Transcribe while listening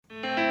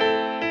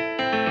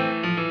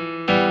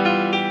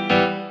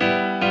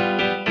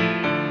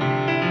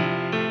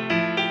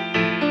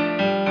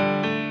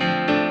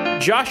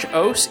Josh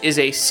Oss is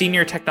a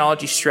senior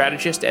technology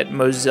strategist at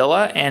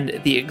Mozilla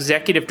and the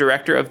executive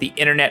director of the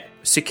Internet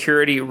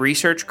Security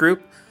Research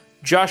Group.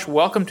 Josh,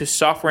 welcome to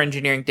Software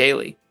Engineering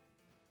Daily.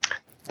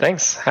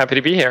 Thanks. Happy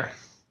to be here.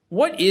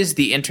 What is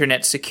the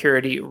Internet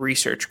Security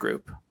Research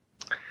Group?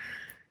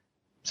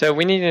 So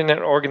we needed an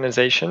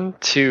organization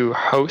to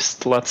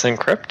host Let's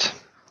Encrypt,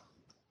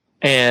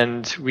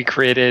 and we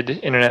created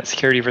Internet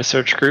Security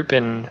Research Group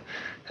in,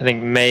 I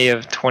think, May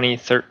of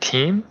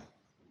 2013.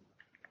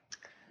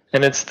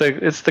 And it's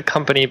the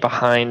company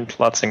behind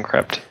Let's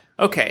Encrypt.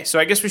 Okay, so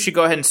I guess we should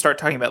go ahead and start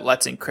talking about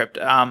Let's Encrypt.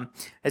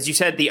 As you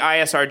said, the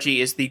ISRG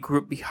is the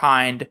group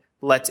behind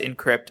Let's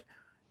Encrypt.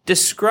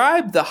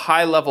 Describe the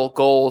high-level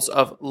goals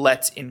of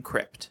Let's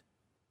Encrypt.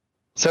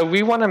 So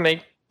we want to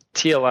make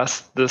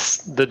TLS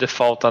the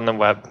default on the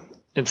web.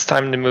 It's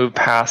time to move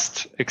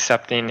past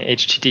accepting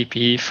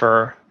HTTP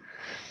for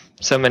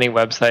so many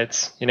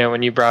websites. You know,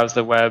 when you browse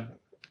the web,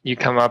 you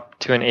come up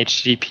to an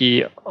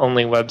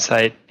HTTP-only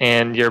website,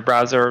 and your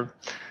browser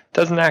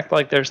doesn't act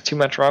like there's too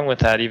much wrong with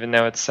that, even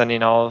though it's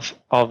sending all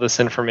of this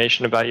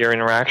information about your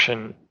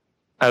interaction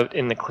out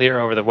in the clear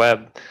over the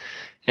web.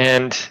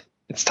 And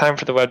it's time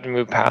for the web to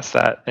move past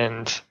that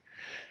and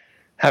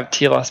have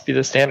TLS be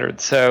the standard.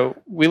 So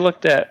we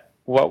looked at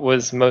what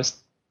was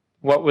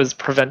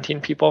preventing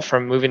people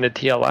from moving to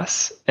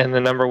TLS, and the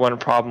number one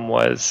problem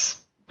was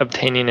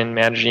obtaining and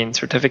managing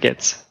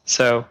certificates.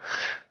 So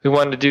we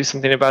wanted to do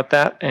something about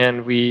that,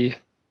 and we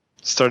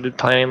started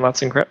planning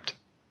Let's Encrypt.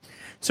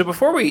 So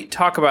before we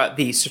talk about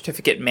the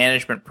certificate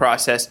management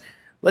process,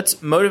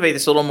 let's motivate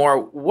this a little more.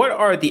 What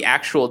are the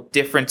actual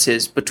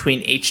differences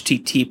between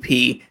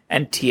HTTP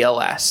and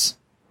TLS?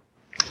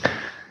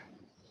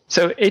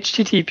 So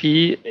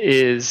HTTP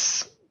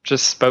is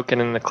just spoken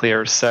in the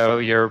clear. So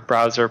your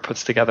browser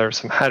puts together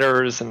some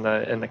headers and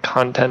the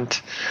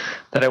content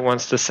that it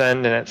wants to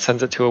send, and it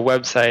sends it to a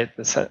website.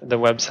 The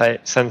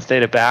website sends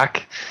data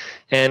back,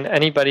 and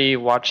anybody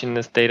watching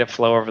this data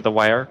flow over the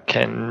wire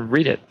can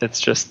read it.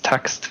 It's just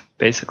text,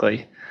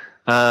 basically.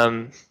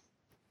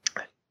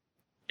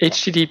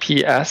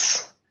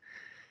 HTTPS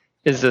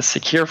is the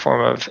secure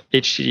form of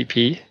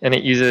HTTP, and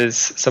it uses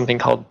something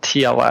called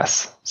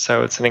TLS.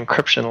 So it's an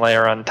encryption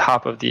layer on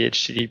top of the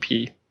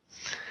HTTP.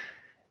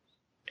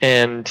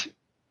 And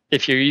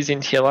if you're using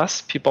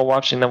TLS, people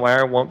watching the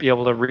wire won't be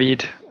able to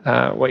read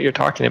what you're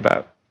talking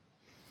about.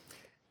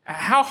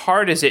 How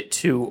hard is it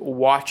to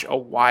watch a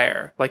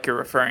wire like you're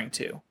referring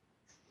to?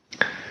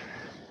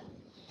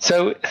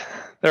 So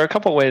there are a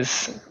couple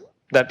ways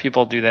that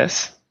people do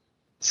this.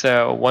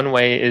 So one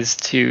way is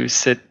to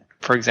sit,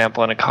 for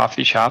example, in a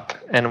coffee shop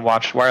and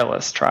watch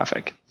wireless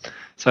traffic.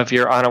 So if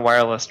you're on a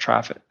wireless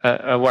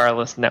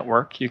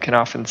network, you can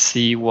often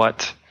see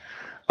what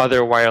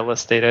other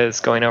wireless data is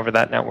going over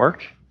that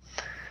network,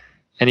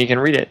 and you can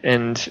read it.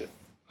 And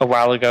a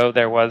while ago,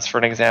 there was, for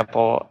an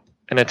example,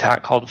 an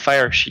attack called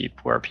Firesheep,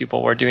 where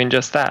people were doing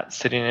just that,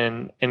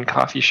 sitting in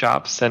coffee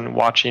shops and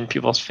watching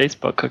people's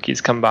Facebook cookies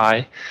come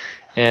by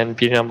and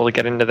being able to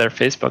get into their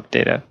Facebook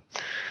data.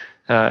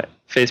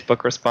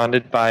 Facebook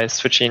responded by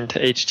switching to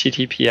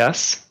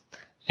HTTPS,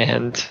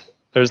 and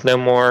there's no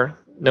more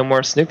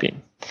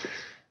snooping.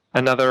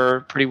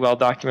 Another pretty well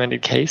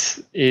documented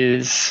case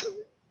is,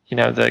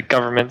 the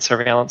government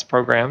surveillance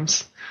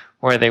programs,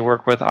 where they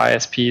work with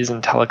ISPs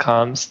and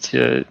telecoms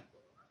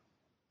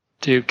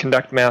to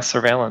conduct mass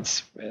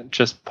surveillance,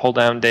 just pull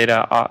down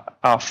data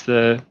off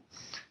the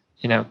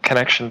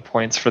connection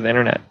points for the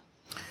internet.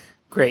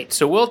 Great.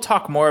 So we'll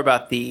talk more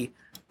about the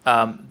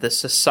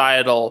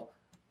societal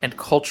and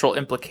cultural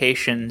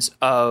implications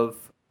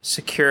of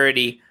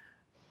security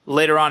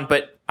later on,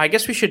 but I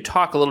guess we should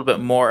talk a little bit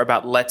more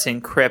about Let's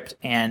Encrypt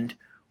and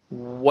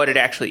what it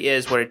actually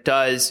is, what it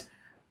does.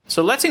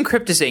 So Let's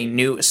Encrypt is a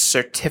new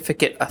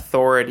certificate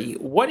authority.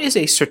 What is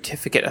a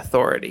certificate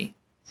authority?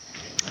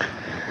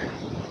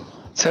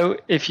 So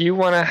if you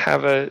want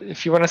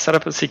to set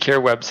up a secure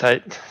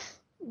website,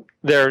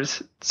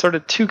 there's sort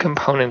of two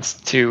components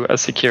to a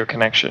secure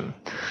connection.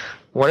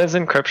 One is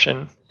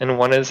encryption and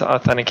one is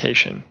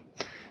authentication.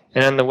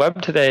 And on the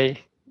web today,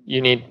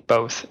 you need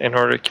both in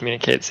order to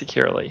communicate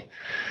securely.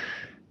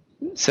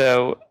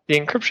 So the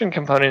encryption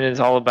component is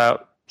all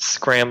about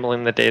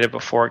scrambling the data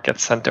before it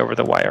gets sent over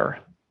the wire.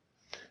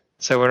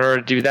 So in order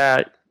to do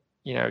that,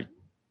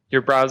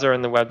 your browser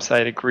and the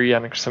website agree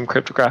on some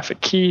cryptographic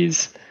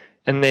keys,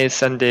 and they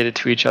send data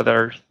to each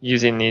other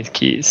using these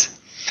keys.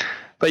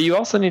 But you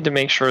also need to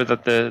make sure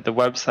that the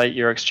website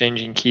you're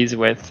exchanging keys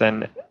with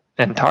and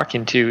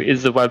talking to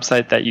is the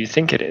website that you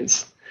think it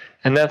is.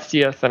 And that's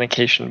the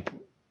authentication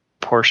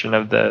portion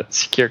of the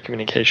secure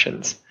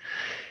communications.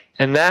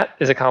 And that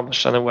is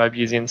accomplished on the web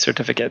using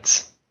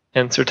certificates.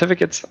 And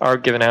certificates are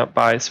given out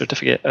by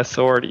certificate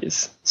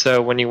authorities.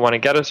 So when you want to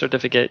get a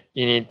certificate,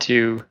 you need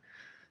to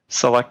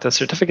select a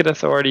certificate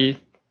authority,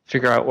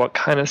 figure out what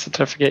kind of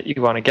certificate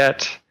you want to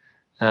get,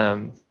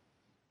 and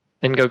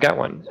go get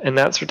one. And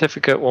that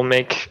certificate will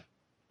make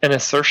an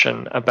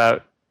assertion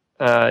about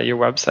your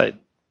website.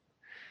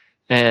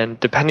 And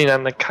depending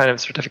on the kind of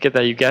certificate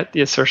that you get,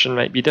 the assertion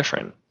might be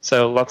different.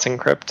 So Let's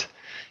Encrypt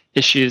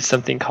issues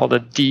something called a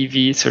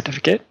DV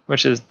certificate,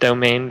 which is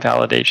domain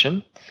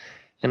validation.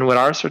 And what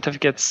our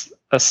certificates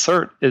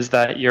assert is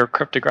that your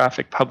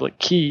cryptographic public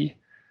key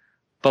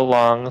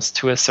belongs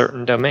to a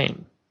certain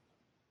domain.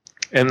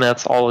 And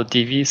that's all a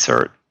DV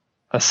cert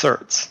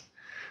asserts.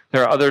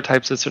 There are other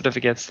types of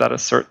certificates that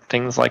assert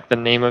things like the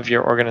name of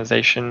your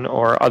organization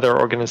or other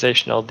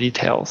organizational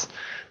details.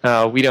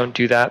 We don't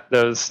do that.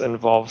 Those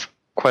involve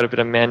quite a bit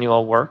of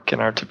manual work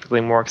and are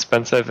typically more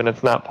expensive, and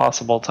it's not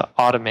possible to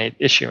automate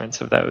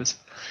issuance of those.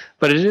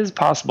 But it is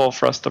possible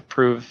for us to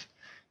prove,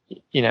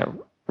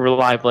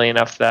 reliably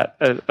enough that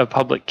a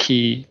public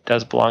key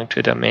does belong to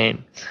a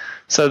domain.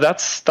 So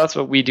that's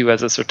what we do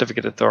as a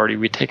certificate authority.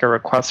 We take a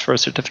request for a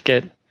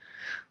certificate,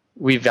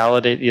 we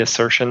validate the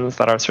assertions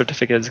that our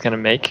certificate is going to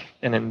make,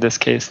 and in this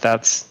case,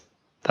 that's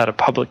that a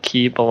public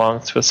key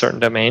belongs to a certain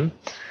domain,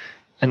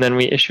 and then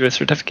we issue a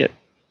certificate.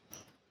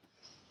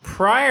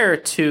 Prior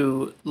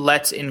to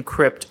Let's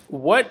Encrypt,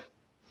 what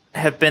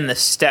have been the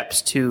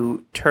steps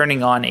to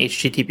turning on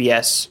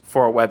HTTPS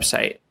for a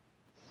website?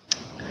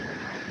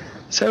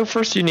 So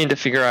first you need to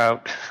figure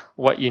out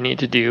what you need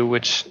to do,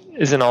 which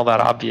isn't all that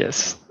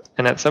obvious.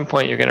 And at some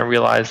point you're going to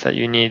realize that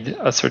you need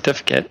a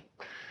certificate.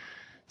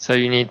 So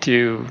you need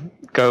to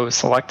go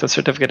select a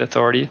certificate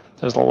authority.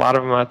 There's a lot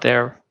of them out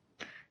there.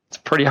 It's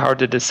pretty hard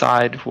to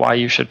decide why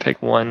you should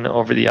pick one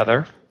over the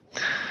other.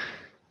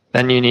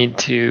 Then you need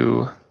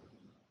to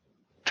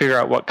figure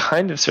out what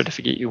kind of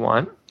certificate you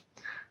want.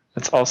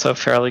 It's also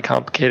fairly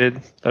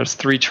complicated. There's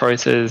 3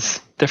 choices.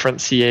 Different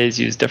CAs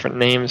use different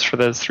names for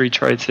those 3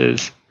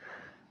 choices.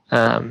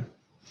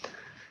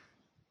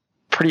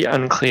 Pretty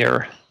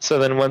unclear. So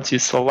then once you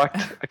select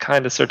a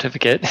kind of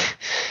certificate,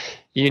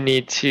 you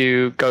need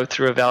to go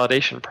through a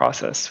validation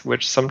process,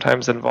 which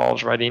sometimes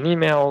involves writing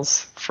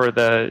emails for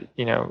the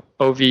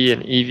OV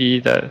and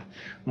EV, the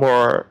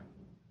more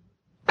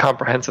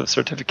comprehensive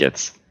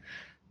certificates.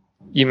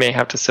 You may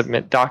have to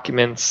submit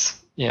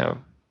documents,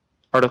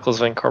 articles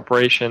of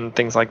incorporation,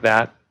 things like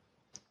that.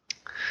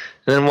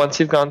 And then once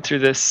you've gone through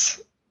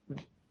this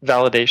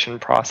validation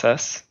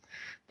process,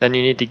 then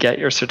you need to get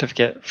your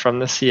certificate from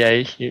the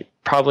CA. You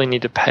probably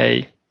need to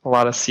pay a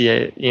lot of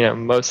CA,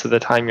 most of the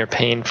time you're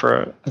paying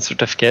for a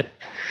certificate.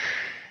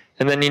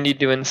 And then you need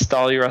to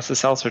install your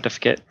SSL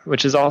certificate,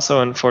 which is also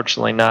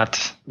unfortunately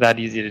not that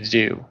easy to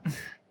do.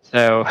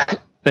 So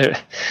the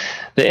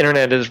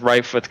internet is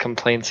rife with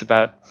complaints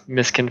about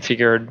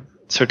misconfigured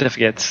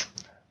certificates.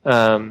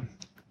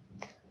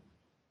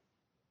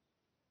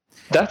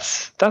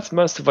 That's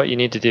most of what you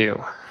need to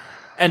do.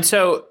 And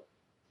so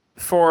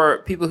for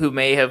people who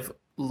may have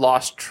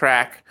lost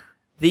track,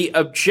 the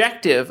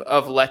objective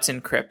of Let's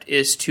Encrypt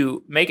is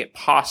to make it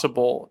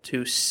possible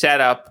to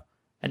set up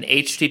an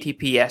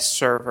HTTPS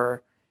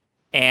server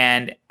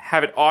and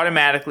have it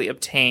automatically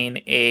obtain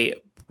a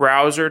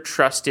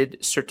browser-trusted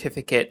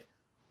certificate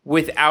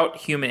without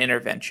human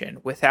intervention,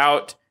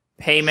 without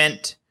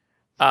payment,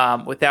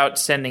 without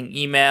sending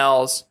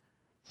emails.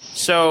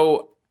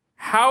 So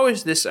how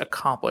is this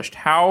accomplished?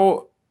 I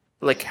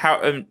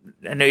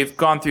know you've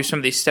gone through some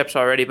of these steps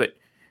already, but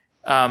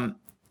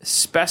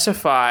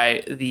specify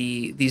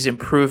these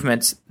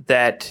improvements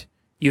that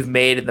you've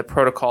made in the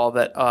protocol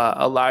that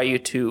allow you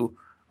to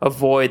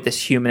avoid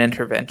this human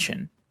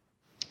intervention.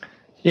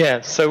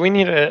 Yeah, so we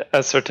need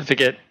a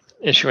certificate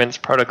issuance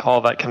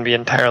protocol that can be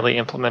entirely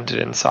implemented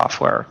in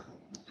software,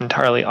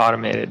 entirely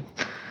automated.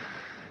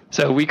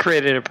 So we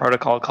created a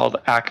protocol called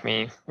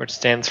ACME, which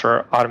stands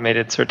for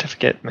Automated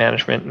Certificate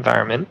Management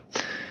Environment.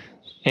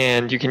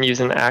 And you can use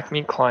an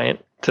ACME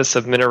client to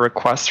submit a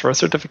request for a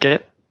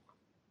certificate.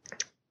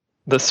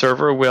 The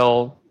server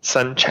will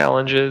send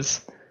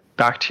challenges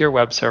back to your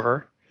web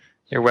server.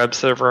 Your web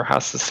server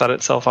has to set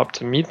itself up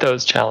to meet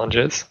those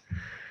challenges.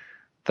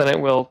 Then it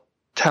will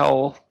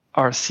tell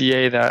our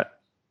CA that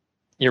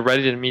you're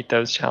ready to meet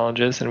those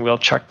challenges, and we'll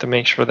check to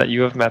make sure that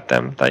you have met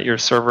them, that your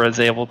server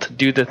is able to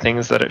do the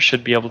things that it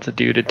should be able to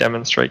do to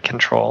demonstrate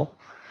control.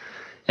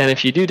 And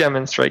if you do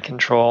demonstrate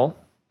control,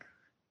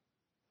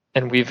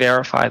 and we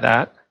verify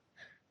that,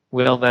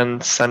 we'll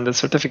then send a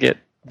certificate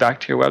back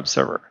to your web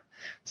server.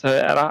 So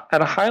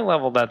at a high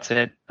level, that's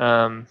it.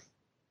 An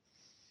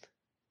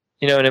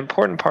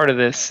important part of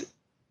this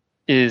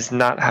is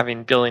not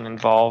having billing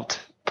involved.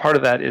 Part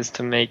of it is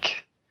to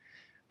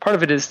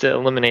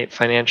eliminate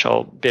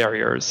financial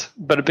barriers,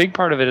 but a big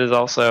part of it is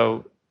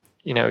also,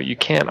 you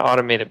can't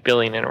automate a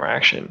billing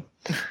interaction.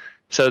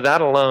 So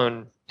that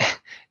alone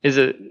is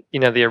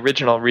the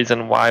original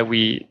reason why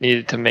we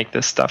needed to make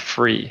this stuff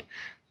free.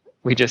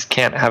 We just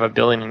can't have a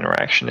billing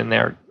interaction in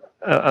there.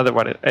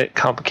 Otherwise, it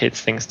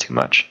complicates things too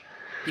much.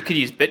 You could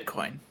use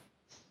Bitcoin.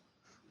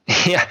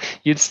 Yeah,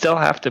 you'd still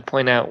have to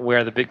point out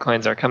where the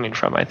Bitcoins are coming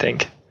from, I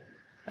think.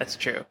 That's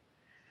true.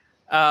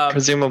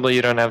 Presumably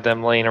you don't have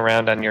them laying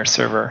around on your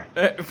server.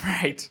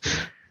 Right.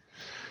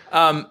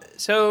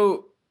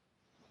 So,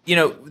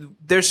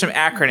 there's some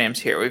acronyms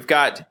here. We've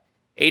got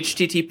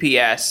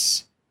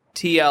HTTPS,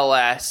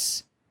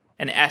 TLS,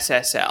 and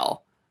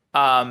SSL.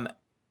 And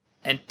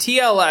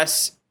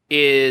TLS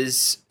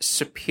is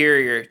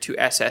superior to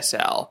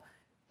SSL.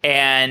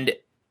 And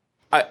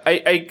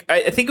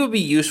I think it would be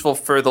useful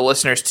for the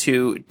listeners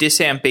to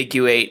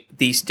disambiguate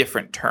these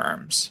different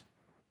terms.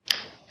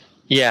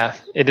 Yeah,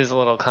 it is a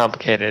little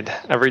complicated.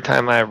 Every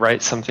time I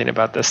write something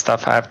about this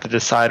stuff, I have to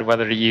decide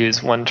whether to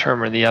use one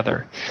term or the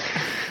other.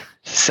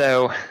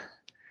 So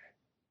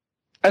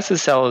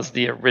SSL is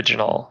the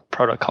original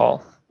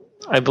protocol.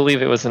 I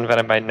believe it was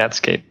invented by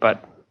Netscape,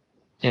 but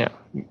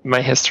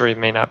my history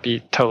may not be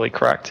totally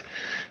correct.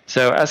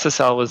 So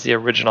SSL was the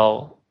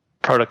original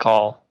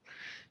protocol.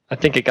 I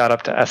think it got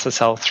up to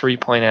SSL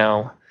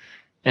 3.0,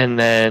 and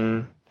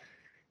then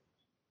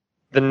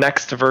the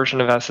next version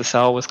of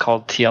SSL was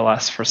called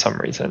TLS for some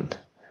reason.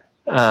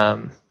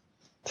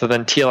 So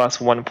then TLS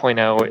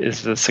 1.0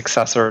 is the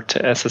successor to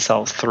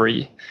SSL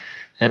 3.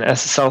 And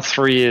SSL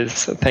 3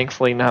 is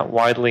thankfully not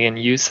widely in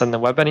use on the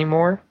web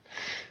anymore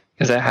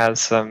because it has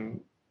some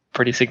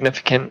pretty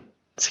significant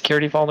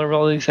security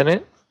vulnerabilities in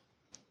it.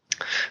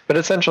 But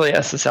essentially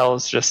SSL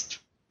is just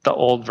the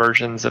old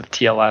versions of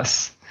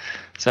TLS.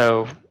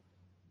 So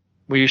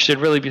we should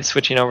really be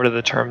switching over to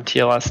the term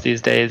TLS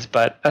these days,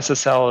 but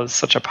SSL is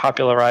such a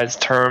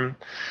popularized term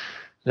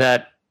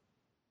that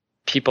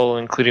people,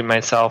 including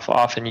myself,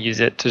 often use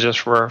it to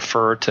just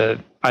refer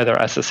to either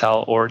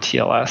SSL or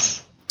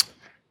TLS.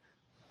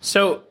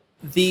 So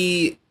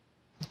the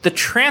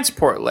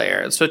transport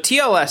layer, so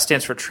TLS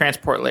stands for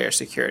transport layer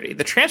security.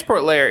 The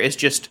transport layer is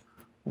just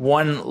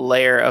one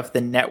layer of the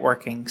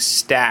networking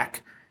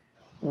stack.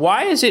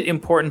 Why is it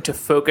important to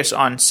focus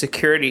on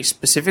security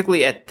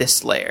specifically at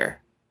this layer?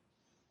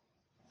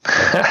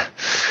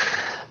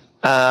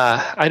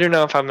 I don't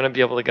know if I'm going to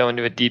be able to go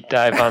into a deep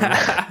dive on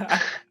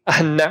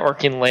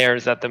networking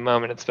layers at the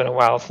moment. It's been a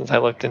while since I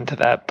looked into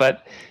that,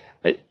 but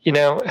you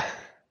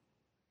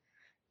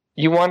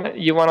want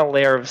a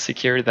layer of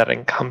security that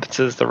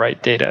encompasses the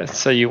right data.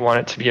 So you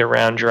want it to be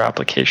around your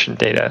application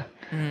data.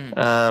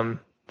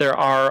 There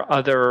are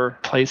other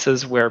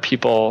places where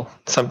people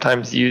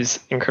sometimes use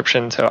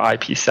encryption, so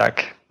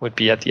IPsec would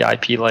be at the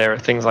IP layer,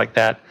 things like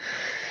that.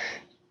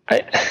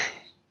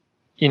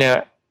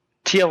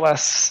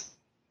 TLS,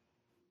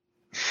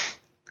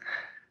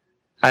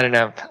 I don't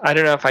know. I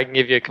don't know if I can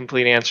give you a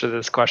complete answer to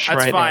this question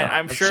That's right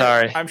fine. now.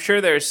 Sorry. I'm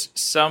sure there's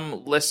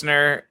some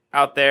listener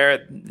out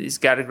there. He's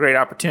got a great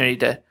opportunity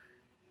to,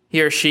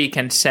 he or she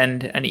can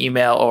send an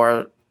email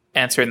or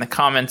answer in the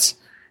comments,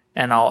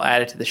 and I'll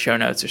add it to the show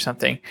notes or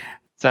something.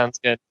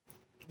 Sounds good.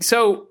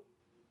 So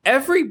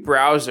every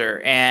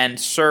browser and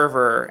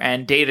server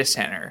and data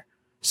center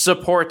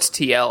supports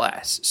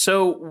TLS.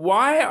 So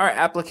why are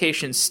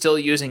applications still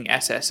using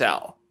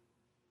SSL?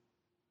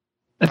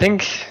 I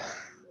think,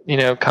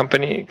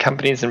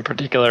 companies in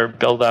particular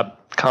build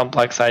up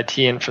complex IT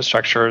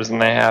infrastructures,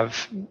 and they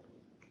have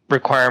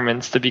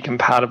requirements to be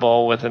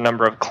compatible with a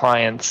number of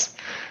clients.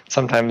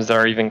 Sometimes there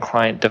are even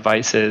client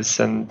devices,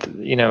 and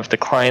if the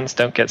clients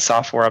don't get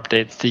software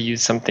updates to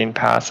use something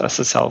past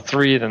SSL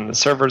 3, then the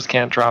servers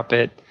can't drop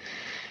it.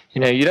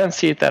 You don't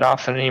see it that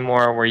often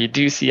anymore. Where you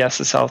do see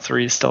SSL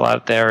 3 still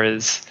out there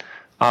is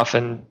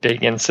often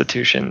big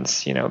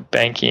institutions,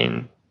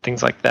 banking,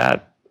 things like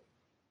that.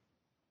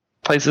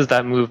 Places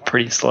that move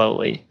pretty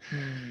slowly.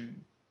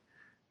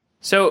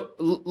 So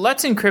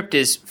Let's Encrypt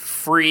is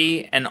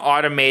free and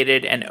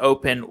automated and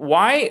open.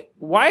 Why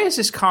is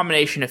this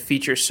combination of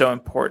features so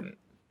important?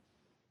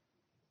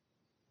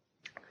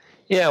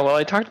 Yeah, well,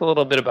 I talked a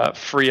little bit about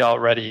free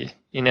already.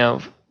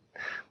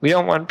 We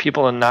don't want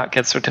people to not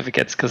get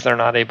certificates because they're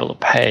not able to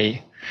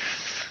pay.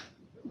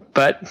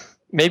 But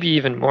maybe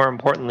even more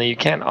importantly, you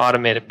can't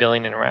automate a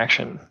billing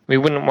interaction. We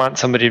wouldn't want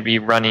somebody to be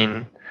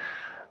running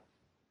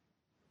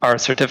our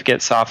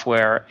certificate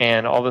software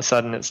and all of a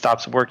sudden it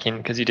stops working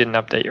because you didn't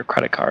update your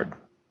credit card.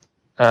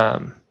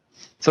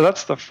 So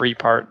that's the free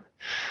part.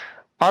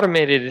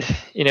 Automated,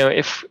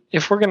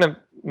 if we're going to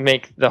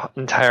make the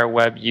entire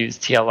web use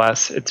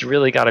TLS, it's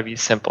really got to be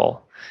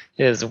simple.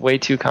 It is way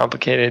too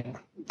complicated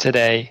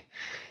today.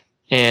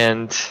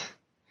 And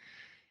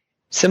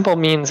simple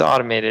means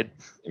automated.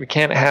 We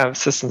can't have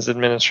systems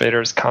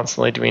administrators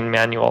constantly doing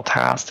manual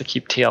tasks to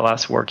keep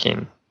TLS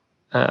working.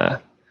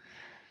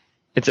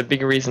 It's a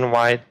big reason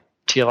why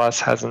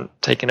TLS hasn't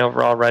taken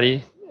over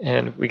already,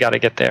 and we got to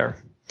get there.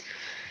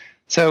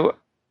 So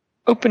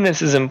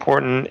openness is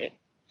important.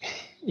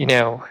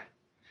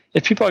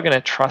 If people are going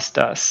to trust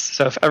us,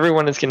 so if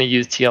everyone is going to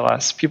use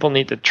TLS, people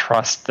need to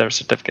trust their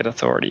certificate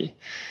authority.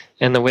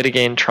 And the way to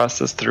gain trust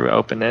is through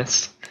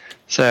openness.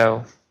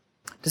 So,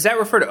 does that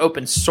refer to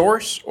open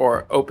source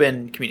or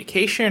open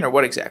communication, or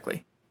what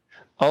exactly?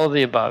 All of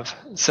the above.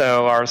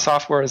 So our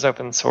software is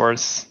open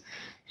source.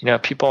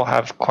 People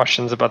have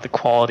questions about the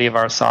quality of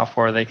our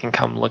software. They can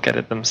come look at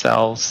it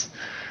themselves.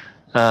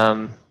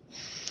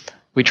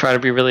 We try to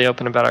be really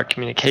open about our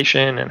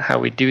communication and how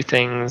we do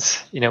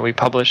things. We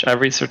publish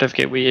every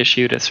certificate we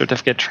issue to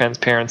certificate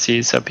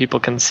transparency so people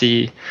can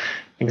see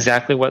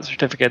exactly what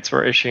certificates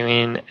we're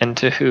issuing and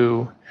to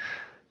who.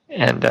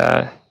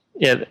 And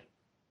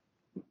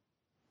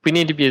we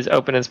need to be as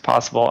open as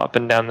possible up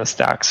and down the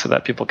stack so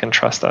that people can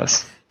trust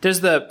us.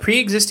 Does the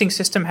pre-existing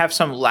system have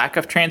some lack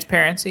of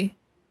transparency?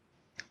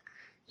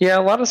 Yeah,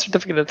 a lot of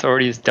certificate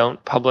authorities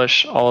don't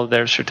publish all of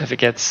their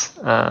certificates.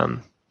 There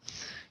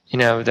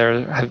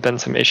have been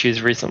some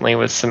issues recently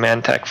with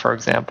Symantec, for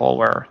example,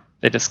 where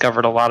they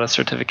discovered a lot of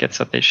certificates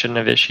that they shouldn't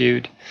have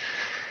issued.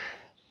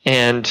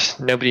 And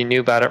nobody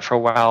knew about it for a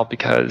while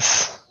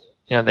because,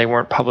 they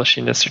weren't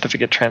publishing the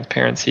certificate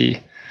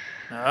transparency.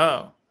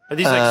 Oh. Are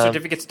these like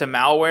certificates to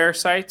malware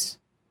sites?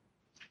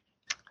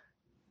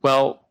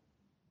 Well,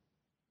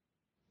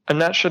 I'm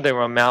not sure they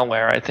were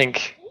malware. I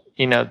think,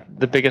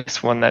 the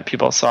biggest one that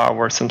people saw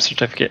were some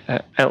certificate.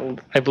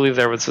 I believe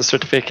there was a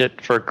certificate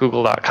for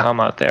Google.com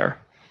out there,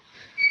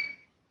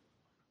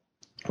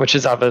 which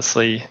is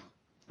obviously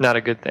not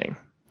a good thing.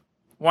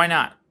 Why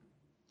not?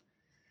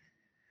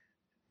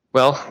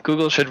 Well,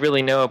 Google should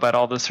really know about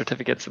all the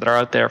certificates that are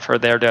out there for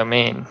their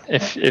domain.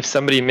 If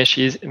somebody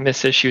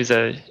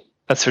misissues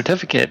a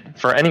certificate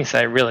for any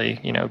site, really,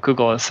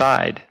 Google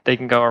aside, they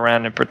can go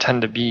around and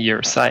pretend to be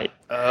your site.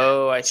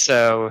 Oh, I see.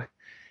 So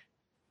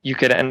you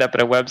could end up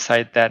at a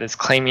website that is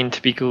claiming to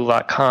be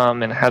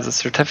Google.com and has a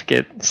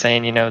certificate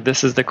saying,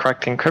 this is the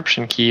correct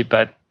encryption key,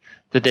 but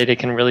the data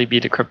can really be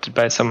decrypted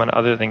by someone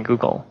other than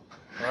Google.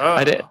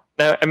 Oh.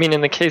 In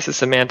the case of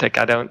Symantec,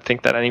 I don't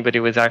think that anybody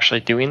was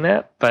actually doing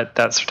that, but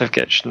that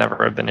certificate should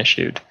never have been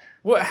issued.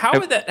 Well, how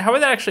would that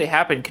actually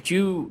happen? Could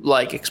you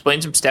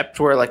explain some steps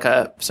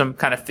where some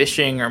kind of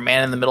phishing or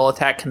man-in-the-middle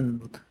attack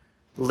can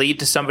lead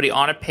to somebody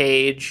on a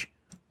page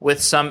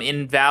with some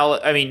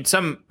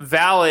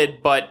valid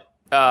but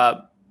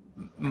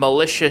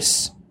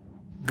malicious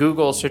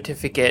Google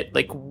certificate?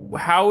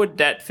 How would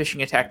that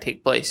phishing attack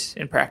take place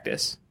in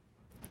practice?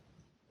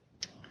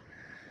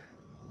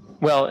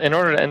 Well, in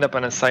order to end up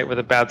on a site with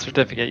a bad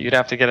certificate, you'd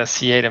have to get a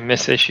CA to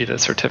misissue the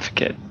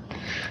certificate.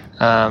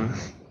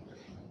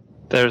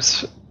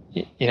 There's,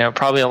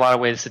 probably a lot of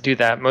ways to do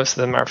that. Most of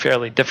them are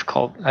fairly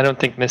difficult. I don't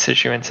think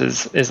misissuance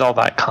is all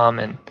that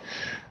common.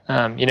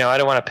 I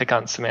don't want to pick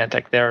on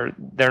Symantec.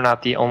 They're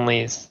not the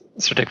only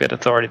certificate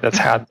authority that's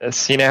had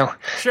this. Sure.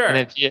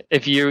 And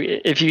if you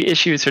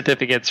issue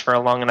certificates for a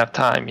long enough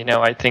time,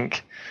 I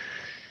think,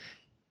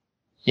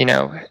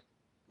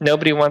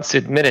 nobody wants to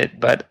admit it,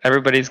 but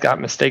everybody's got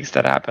mistakes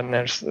that happen.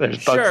 There's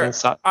bugs sure.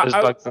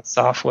 bugs in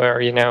software.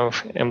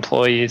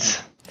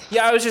 Employees.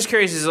 Yeah, I was just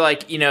curious. Is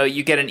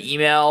you get an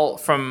email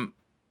from,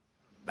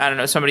 I don't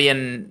know, somebody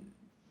in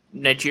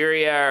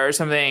Nigeria or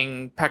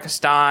something,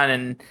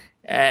 Pakistan,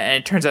 and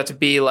it turns out to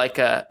be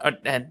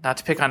and not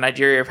to pick on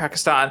Nigeria or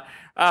Pakistan,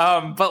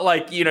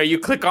 but you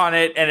click on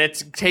it and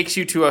it takes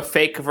you to a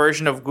fake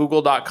version of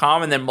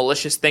Google.com, and then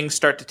malicious things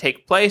start to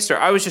take place. Or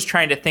I was just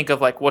trying to think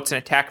of what's an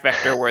attack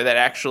vector where that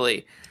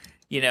actually,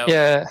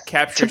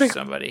 captures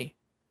somebody.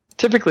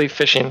 Typically,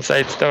 phishing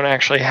sites don't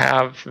actually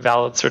have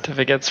valid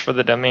certificates for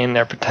the domain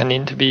they're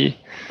pretending to be.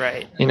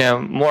 Right.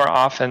 More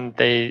often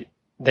they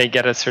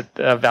get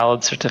a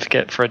valid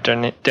certificate for a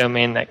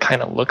domain that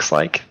kind of looks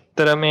like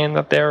the domain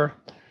that they're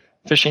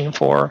phishing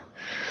for.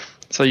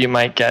 So you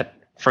might get,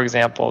 for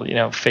example,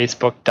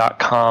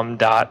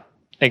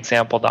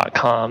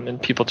 facebook.com.example.com,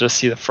 and people just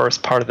see the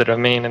first part of the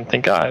domain and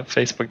think,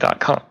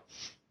 facebook.com.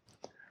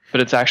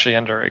 But it's actually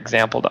under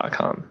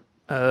example.com.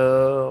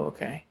 Oh,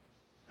 okay.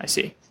 I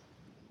see.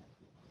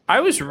 I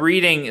was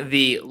reading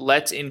the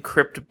Let's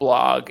Encrypt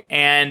blog,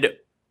 and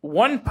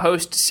one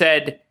post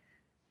said,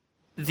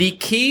 the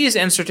keys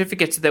and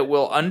certificates that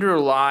will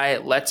underlie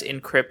Let's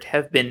Encrypt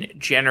have been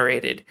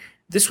generated.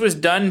 This was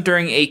done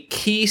during a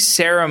key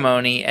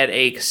ceremony at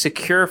a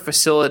secure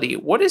facility.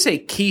 What is a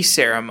key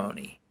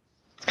ceremony?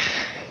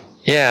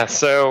 Yeah,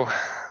 so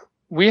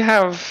when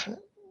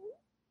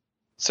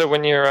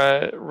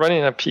you're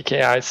running a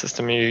PKI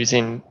system, you're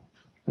using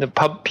the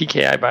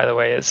PKI, by the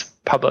way, is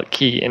public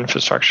key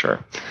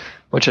infrastructure,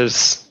 which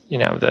is,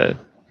 the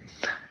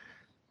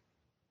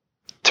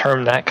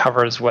term that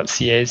covers what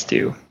CAs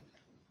do.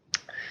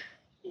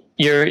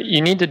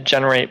 You need to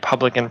generate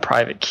public and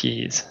private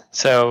keys.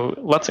 So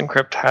Let's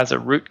Encrypt has a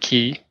root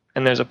key,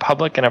 and there's a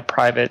public and a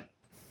private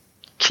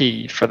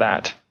key for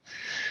that.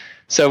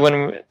 So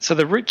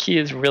the root key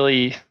is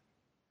really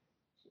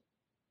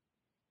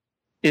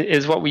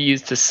is what we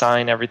use to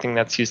sign everything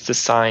that's used to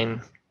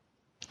sign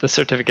the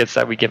certificates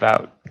that we give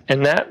out.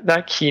 And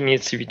that key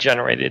needs to be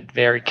generated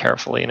very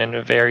carefully and in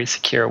a very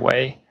secure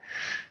way.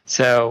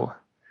 So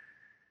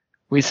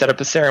we set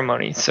up a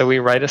ceremony. So we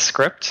write a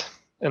script,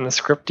 and the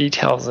script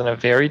details in a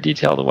very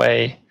detailed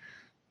way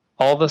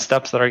all the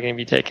steps that are going to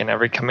be taken,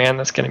 every command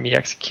that's going to be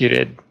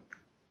executed,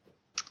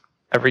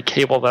 every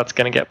cable that's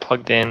going to get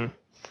plugged in.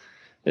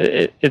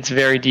 It's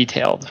very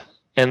detailed.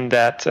 And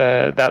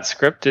that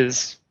script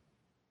is,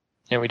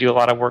 we do a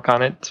lot of work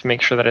on it to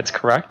make sure that it's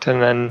correct.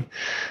 And then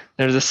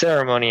there's a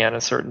ceremony on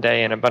a certain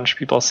day, and a bunch of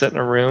people sit in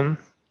a room,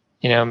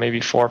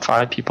 maybe 4 or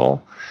 5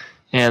 people.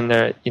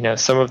 And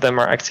some of them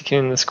are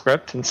executing the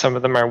script, and some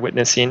of them are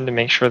witnessing to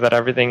make sure that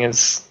everything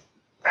is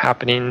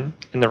happening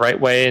in the right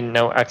way and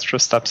no extra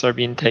steps are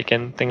being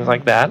taken, things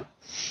like that.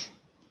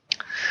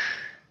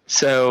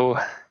 So,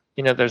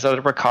 there's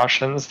other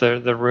precautions.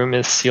 The room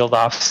is sealed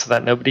off so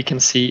that nobody can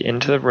see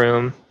into the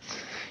room.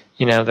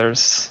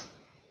 There's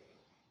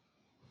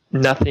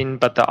nothing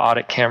but the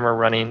audit camera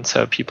running,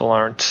 so people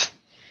aren't,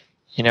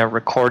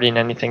 recording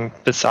anything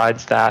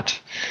besides that.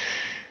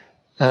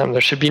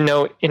 There should be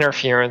no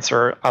interference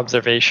or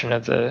observation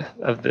of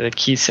the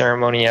key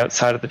ceremony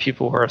outside of the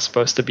people who are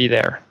supposed to be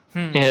there.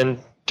 And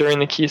during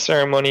the key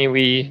ceremony,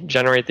 we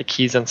generate the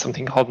keys on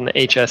something called an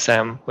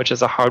HSM, which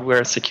is a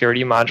hardware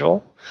security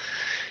module.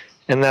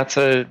 And that's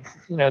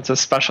it's a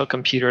special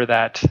computer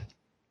that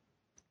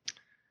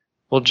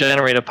will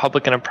generate a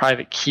public and a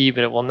private key,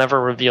 but it will never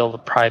reveal the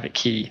private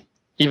key,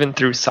 even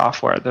through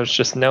software. There's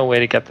just no way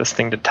to get this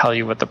thing to tell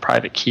you what the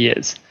private key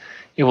is.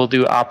 It will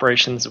do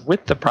operations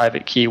with the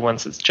private key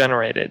once it's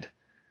generated,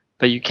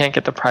 but you can't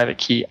get the private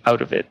key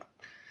out of it.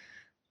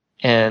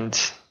 And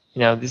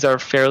these are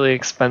fairly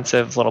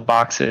expensive little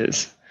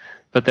boxes,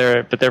 but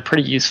they're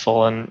pretty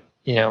useful, and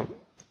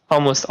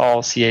almost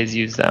all CAs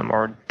use them,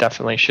 or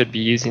definitely should be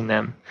using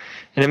them.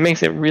 And it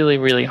makes it really,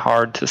 really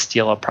hard to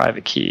steal a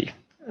private key.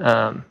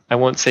 I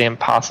won't say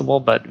impossible,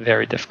 but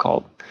very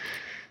difficult.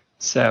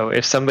 So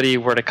if somebody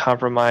were to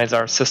compromise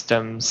our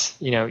systems,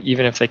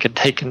 even if they could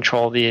take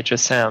control of the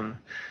HSM,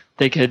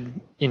 they could,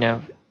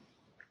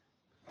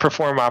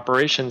 perform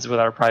operations with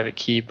our private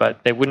key,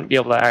 but they wouldn't be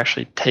able to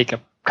actually take a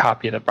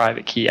copy of the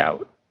private key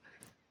out.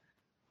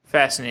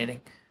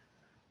 Fascinating.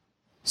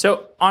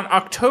 So on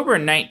October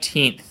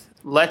 19th,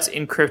 Let's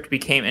Encrypt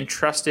became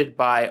entrusted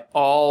by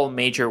all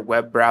major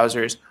web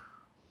browsers.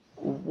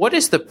 What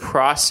is the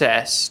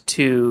process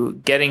to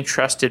getting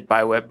trusted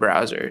by web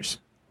browsers?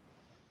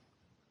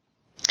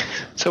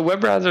 So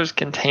web browsers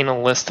contain a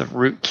list of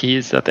root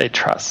keys that they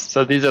trust.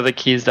 So these are the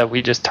keys that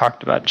we just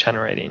talked about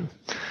generating.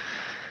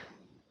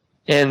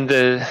 And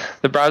the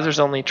browsers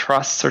only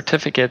trust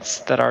certificates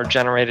that are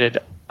generated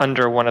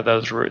under one of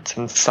those roots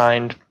and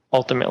signed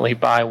ultimately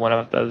by one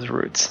of those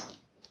roots.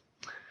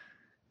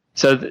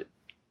 So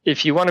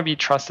if you want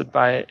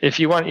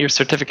your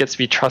certificates to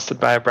be trusted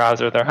by a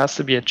browser, there has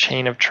to be a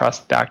chain of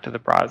trust back to the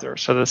browser.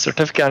 So the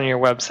certificate on your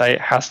website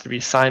has to be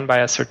signed by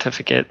a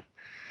certificate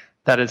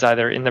that is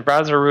either in the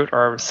browser root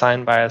or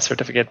signed by a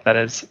certificate that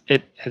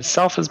it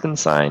itself has been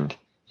signed.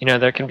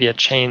 There can be a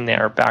chain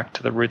there back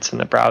to the roots in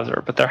the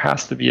browser, but there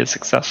has to be a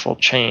successful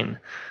chain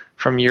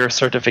from your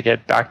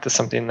certificate back to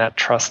something that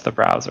trusts the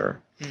browser.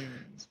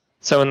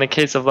 So in the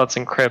case of Let's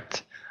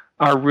Encrypt,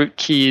 our root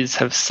keys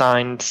have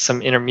signed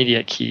some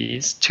intermediate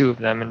keys, 2 of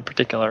them in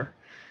particular,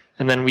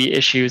 and then we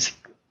issue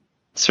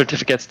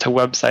certificates to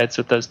websites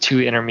with those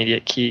 2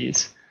 intermediate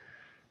keys.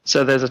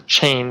 So there's a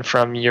chain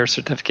from your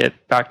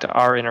certificate back to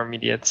our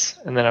intermediates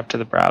and then up to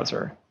the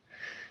browser.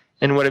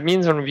 And what it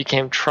means when we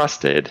became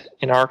trusted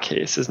in our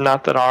case is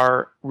not that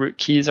our root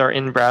keys are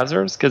in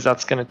browsers, because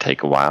that's going to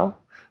take a while.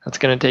 That's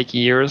going to take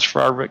years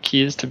for our root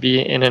keys to be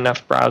in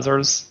enough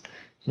browsers,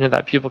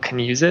 that people can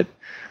use it.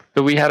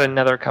 But we had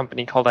another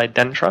company called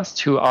IdenTrust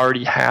who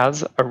already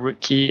has a root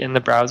key in the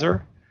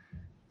browser.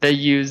 They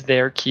use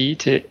their key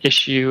to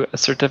issue a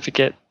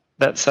certificate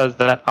that says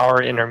that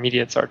our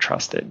intermediates are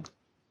trusted.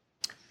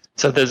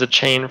 So there's a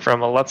chain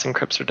from a Let's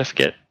Encrypt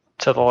certificate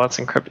to the Let's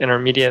Encrypt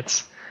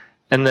intermediates,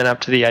 and then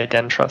up to the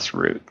IdenTrust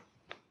root.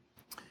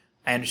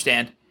 I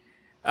understand.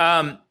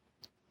 Are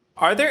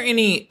there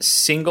any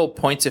single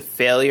points of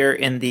failure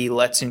in the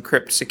Let's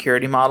Encrypt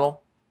security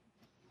model?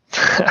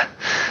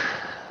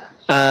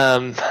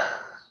 I'm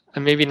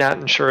maybe not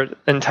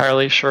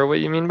entirely sure what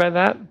you mean by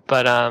that,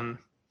 but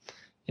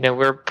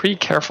we're pretty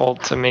careful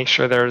to make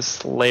sure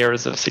there's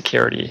layers of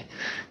security.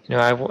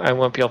 I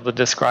won't be able to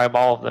describe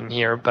all of them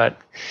here, but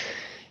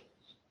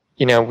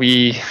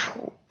we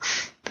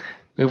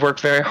work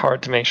very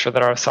hard to make sure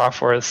that our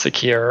software is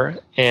secure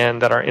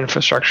and that our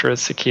infrastructure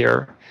is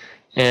secure.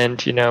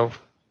 And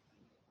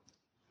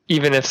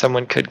even if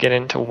someone could get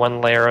into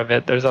one layer of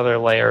it, there's other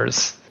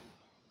layers.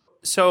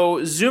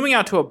 So zooming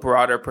out to a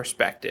broader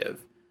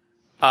perspective,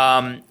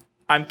 I'm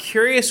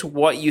curious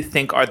what you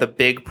think are the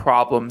big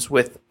problems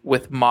with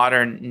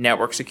modern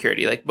network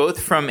security, like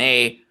both from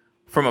a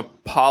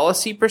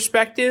policy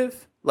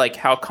perspective, like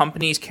how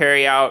companies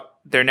carry out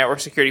their network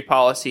security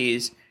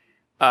policies,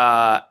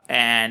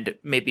 and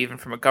maybe even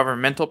from a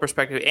governmental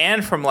perspective,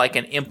 and from like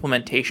an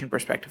implementation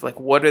perspective, like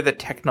what are the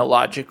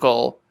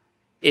technological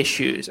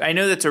issues? I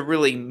know that's a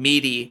really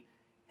meaty,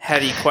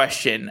 heavy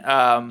question.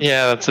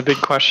 Yeah, that's a big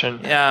question.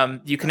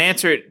 You can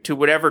answer it to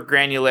whatever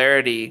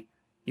granularity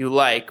you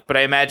like, but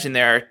I imagine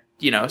there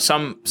are,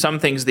 some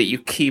things that you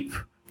keep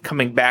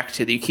coming back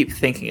to, that you keep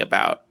thinking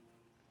about.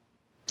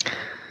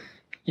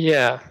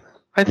 Yeah,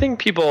 I think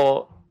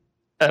people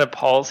at a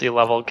policy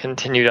level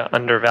continue to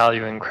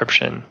undervalue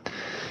encryption.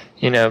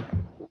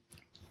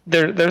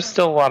 There's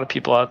still a lot of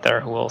people out there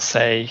who will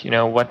say,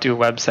 what do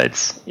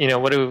websites,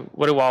 what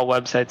do all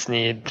websites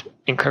need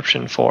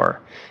encryption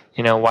for?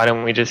 Why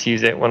don't we just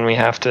use it when we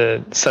have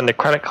to send a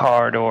credit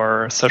card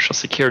or a social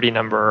security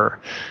number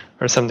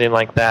or something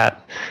like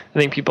that? I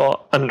think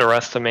people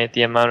underestimate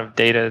the amount of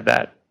data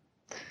that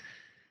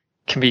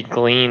can be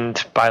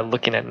gleaned by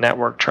looking at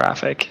network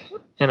traffic.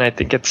 And I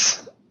think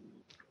it's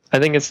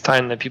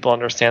time that people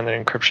understand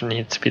that encryption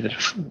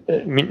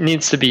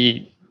needs to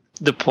be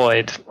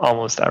deployed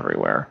almost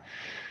everywhere.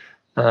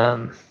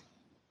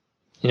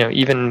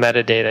 even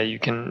metadata, you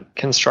can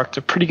construct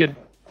a pretty good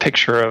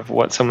picture of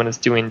what someone is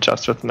doing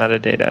just with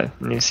metadata.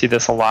 And you see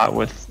this a lot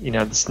with,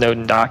 the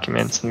Snowden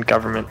documents and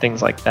government,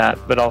 things like that,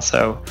 but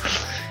also,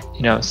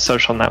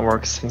 social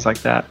networks, things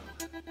like that.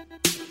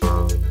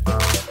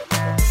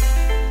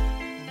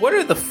 What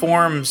are the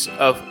forms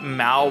of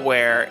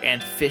malware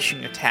and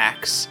phishing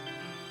attacks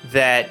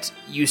that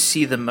you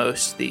see the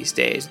most these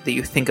days, that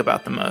you think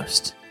about the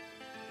most?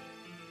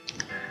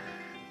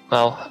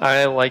 Well,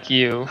 I, like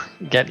you,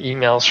 get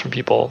emails from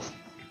people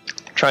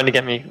trying to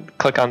get me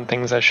click on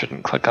things I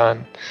shouldn't click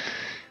on.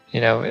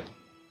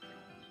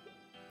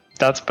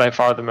 That's by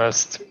far the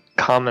most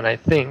common, I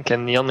think,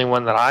 and the only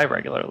one that I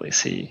regularly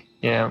see.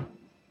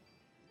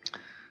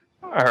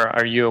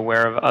 Are you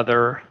aware of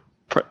other?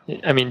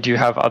 Do you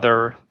have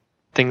other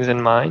things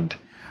in mind?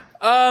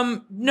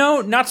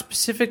 No, not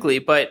specifically,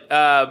 but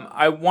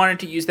I wanted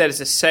to use that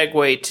as a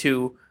segue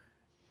to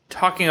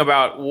talking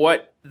about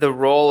what the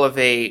role of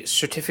a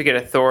certificate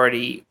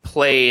authority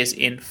plays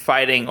in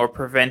fighting or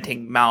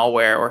preventing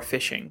malware or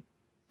phishing.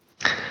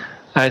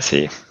 I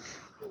see.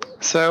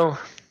 So,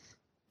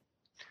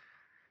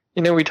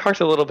 we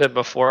talked a little bit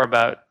before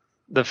about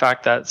the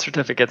fact that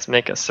certificates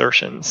make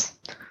assertions.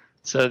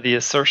 So the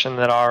assertion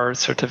that our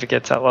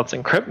certificates at Let's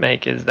Encrypt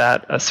make is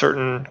that a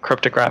certain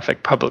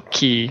cryptographic public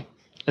key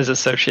is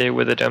associated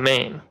with a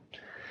domain.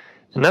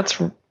 And that's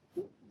what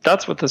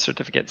the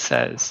certificate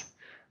says.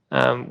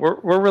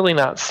 We're really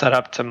not set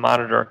up to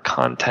monitor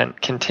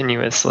content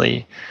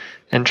continuously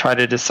and try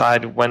to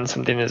decide when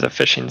something is a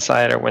phishing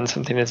site or when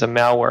something is a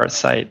malware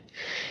site.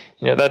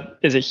 That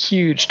is a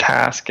huge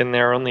task, and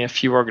there are only a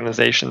few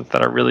organizations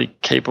that are really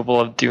capable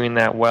of doing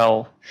that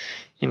well.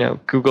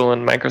 Google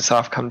and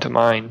Microsoft come to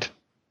mind.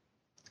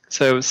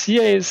 So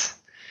CAs,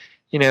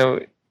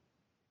 they're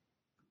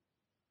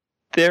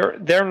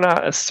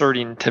not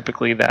asserting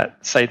typically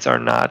that sites are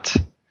not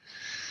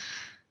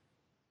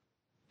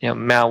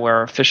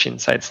malware or phishing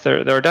sites.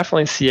 There are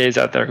definitely CAs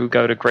out there who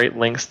go to great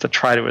lengths to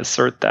try to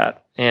assert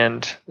that.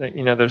 And,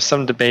 there's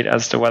some debate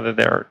as to whether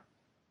they're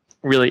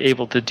really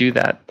able to do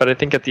that. But I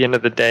think at the end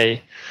of the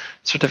day,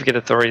 certificate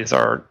authorities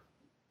are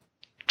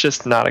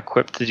just not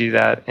equipped to do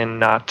that, and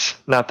not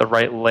the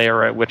right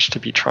layer at which to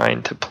be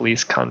trying to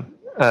police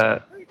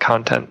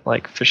content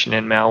like phishing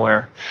and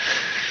malware.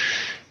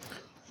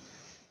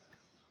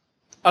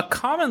 A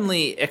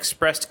commonly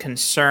expressed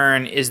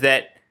concern is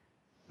that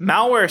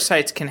malware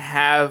sites can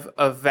have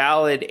a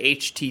valid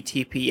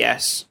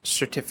HTTPS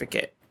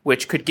certificate,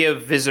 which could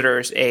give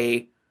visitors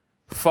a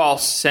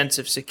false sense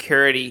of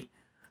security.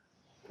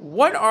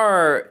 What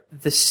are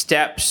the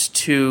steps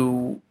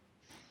to,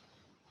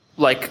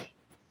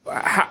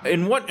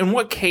 in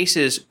what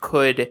cases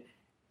could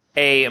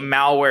a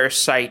malware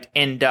site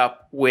end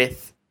up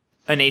with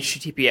an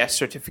HTTPS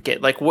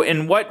certificate?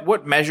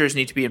 What measures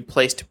need to be in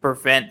place to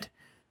prevent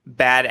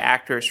bad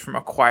actors from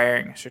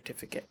acquiring a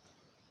certificate?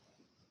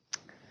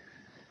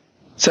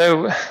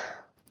 So,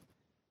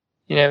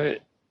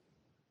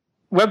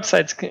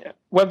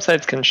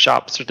 websites can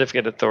shop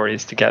certificate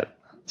authorities to get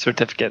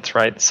certificates,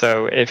 right?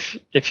 So if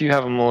you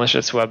have a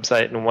malicious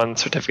website and one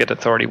certificate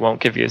authority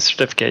won't give you a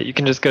certificate, you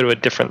can just go to a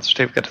different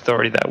certificate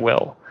authority that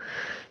will.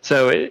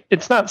 So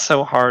it's not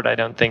so hard, I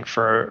don't think,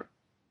 for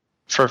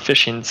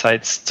phishing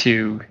sites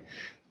to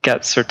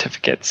get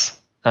certificates.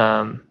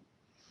 It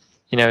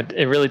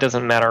really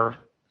doesn't matter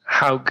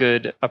how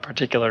good a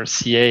particular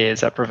CA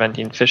is at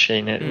preventing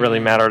phishing. It really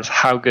matters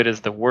how good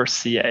is the worst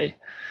CA.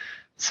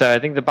 So I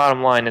think the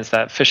bottom line is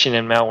that phishing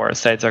and malware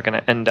sites are going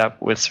to end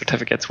up with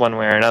certificates one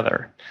way or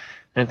another.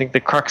 And I think the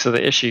crux of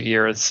the issue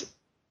here is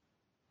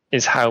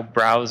how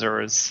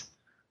browsers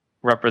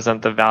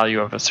represent the value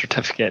of a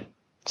certificate.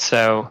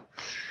 So,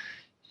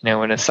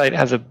 when a site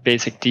has a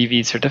basic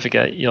DV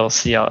certificate, you'll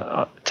see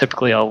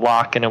typically a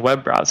lock in a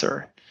web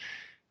browser.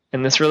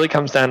 And this really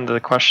comes down to the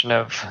question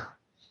of,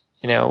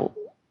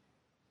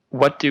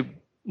 what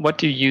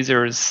do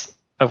users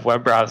of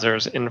web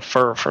browsers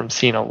infer from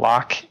seeing a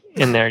lock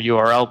in their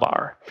URL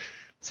bar?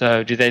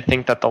 So do they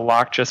think that the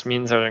lock just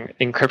means there's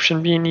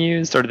encryption being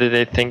used, or do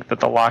they think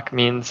that the lock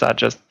means that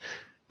just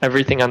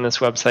everything on this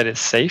website is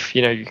safe?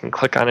 You can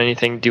click on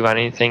anything, do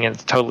anything, and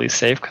it's totally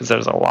safe because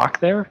there's a lock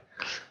there.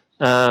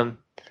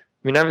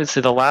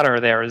 Obviously the latter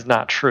there is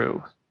not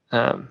true.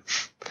 A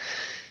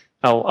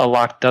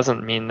lock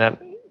doesn't mean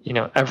that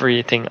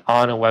everything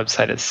on a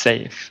website is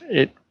safe.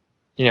 It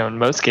in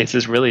most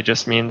cases really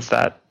just means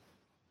that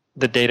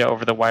the data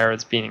over the wire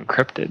is being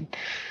encrypted.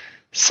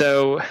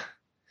 So,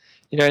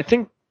 I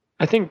think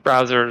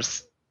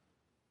browsers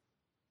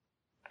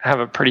have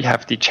a pretty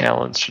hefty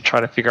challenge to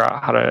try to figure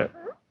out how to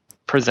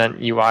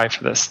present UI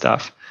for this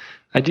stuff.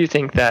 I do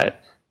think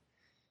that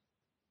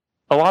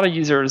a lot of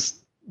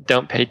users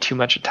don't pay too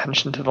much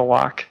attention to the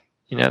lock.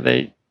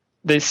 They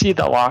see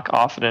the lock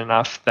often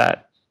enough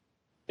that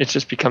it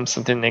just becomes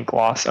something they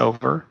gloss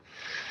over.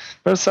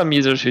 There's some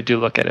users who do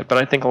look at it, but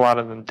I think a lot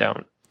of them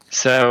don't.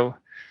 So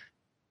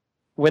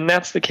when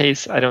that's the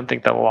case, I don't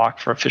think that lock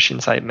for a phishing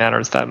site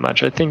matters that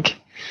much. I think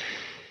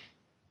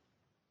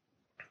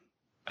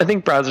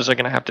browsers are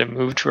going to have to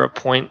move to a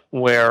point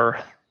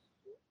where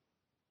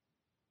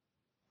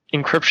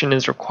encryption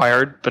is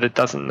required, but it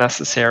doesn't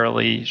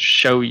necessarily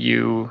show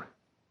you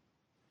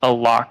a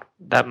lock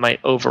that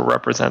might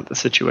overrepresent the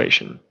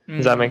situation.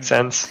 Does that make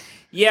sense?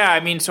 Yeah, I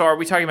mean, so are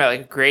we talking about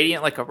like a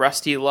gradient, like a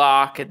rusty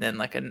lock, and then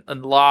like a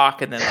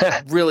lock, and then like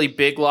a really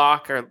big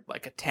lock, or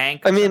like a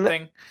tank or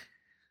something?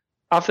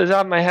 Off the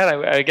top of my head,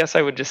 I guess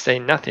I would just say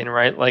nothing,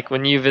 right? Like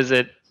when you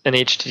visit an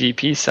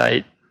HTTP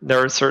site,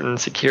 there are certain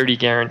security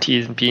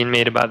guarantees being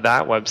made about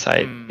that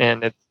website,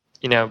 and it,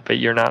 but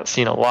you're not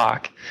seeing a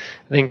lock.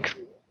 I think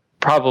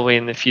probably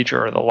in the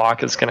future, the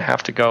lock is going to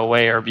have to go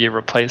away or be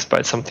replaced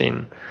by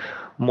something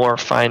more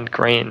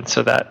fine-grained,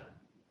 so that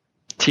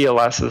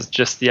TLS is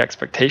just the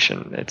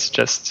expectation. It's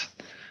just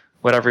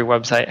what every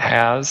website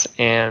has,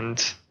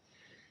 and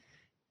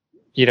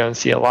you don't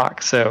see a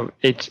lock. So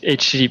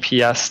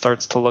HTTPS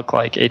starts to look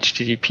like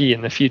HTTP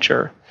in the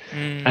future.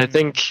 I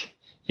think,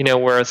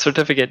 where a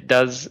certificate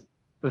does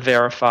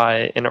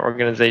verify an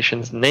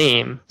organization's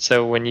name.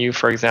 So when you,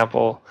 for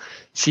example,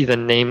 see the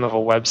name of a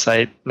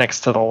website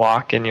next to the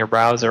lock in your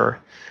browser,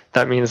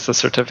 that means the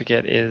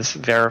certificate is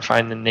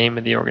verifying the name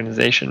of the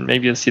organization.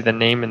 Maybe you'll see the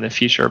name in the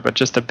future, but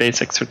just a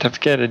basic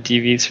certificate, a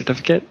DV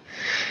certificate,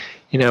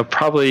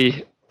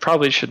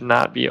 probably should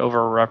not be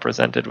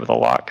overrepresented with a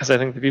lock, because I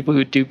think the people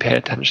who do pay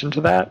attention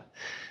to that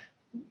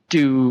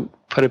do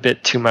put a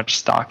bit too much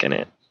stock in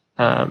it.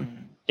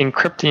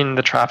 Encrypting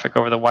the traffic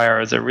over the wire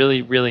is a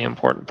really, really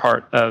important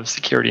part of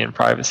security and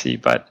privacy,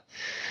 but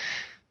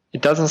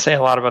it doesn't say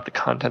a lot about the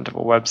content of a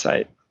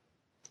website.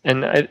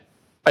 And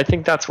I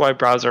think that's why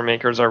browser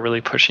makers are really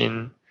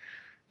pushing,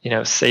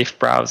 safe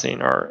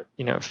browsing or,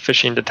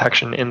 phishing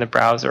detection in the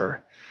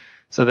browser.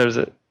 So there's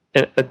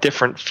a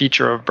different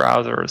feature of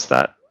browsers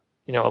that,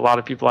 a lot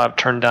of people have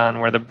turned on,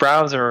 where the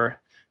browser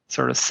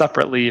sort of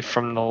separately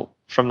from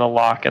the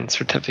lock and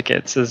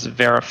certificates is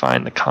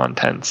verifying the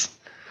contents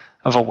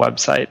of a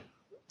website.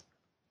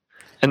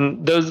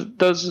 And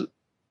those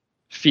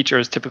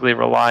features typically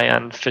rely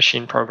on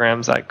phishing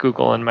programs like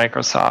Google and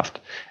Microsoft.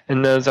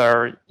 And those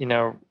are,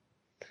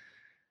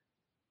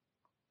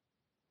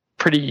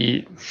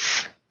 pretty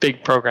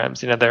big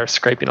programs. They're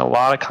scraping a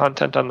lot of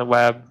content on the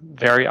web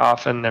very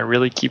often. They're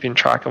really keeping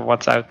track of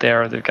what's out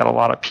there. They've got a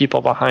lot of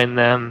people behind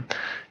them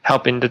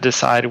helping to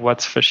decide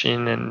what's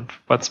phishing and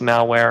what's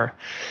malware.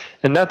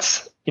 And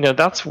those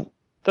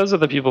are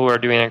the people who are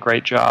doing a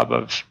great job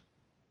of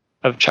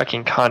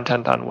checking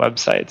content on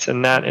websites.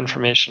 And that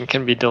information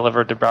can be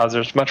delivered to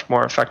browsers much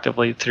more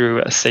effectively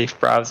through a safe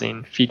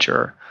browsing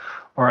feature.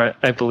 Or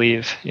I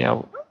believe,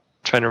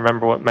 trying to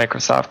remember what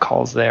Microsoft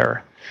calls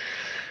their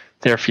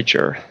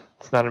feature.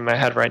 It's not in my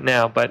head right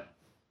now, but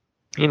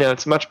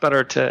it's much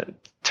better to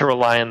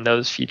rely on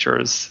those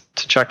features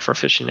to check for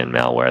phishing and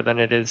malware than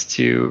it is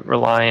to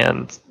rely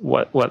on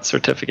what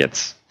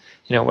certificates,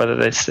 whether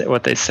they say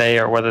what they say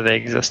or whether they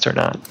exist or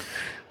not.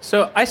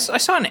 So I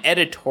saw an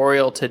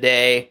editorial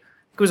today.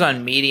 It was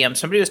on Medium.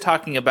 Somebody was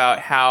talking about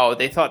how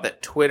they thought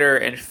that Twitter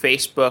and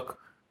Facebook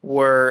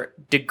were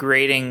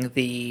degrading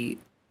the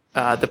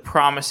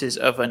promises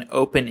of an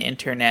open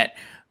internet.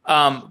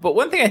 But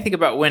one thing I think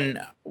about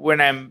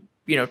when I'm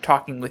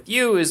talking with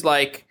you is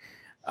like,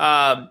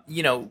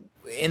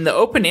 in the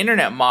open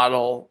internet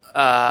model,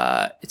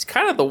 it's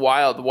kind of the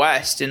Wild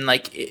West, and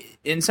like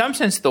in some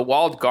sense the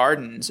walled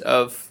gardens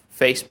of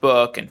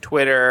Facebook and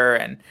Twitter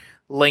and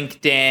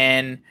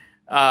LinkedIn.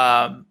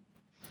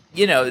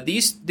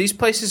 These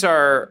places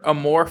are a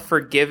more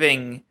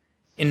forgiving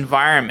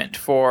environment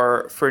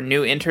for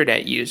new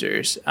internet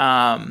users.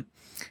 I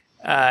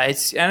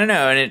don't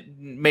know, and it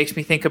makes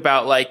me think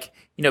about like,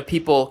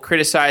 people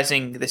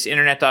criticizing this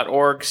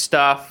internet.org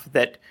stuff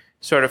that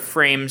sort of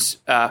frames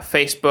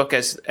Facebook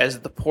as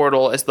the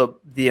portal, as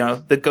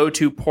the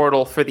go-to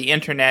portal for the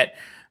internet.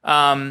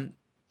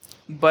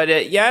 But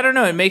I don't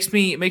know. It makes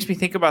me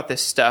think about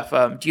this stuff.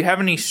 Do you have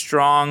any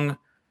strong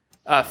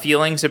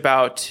feelings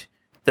about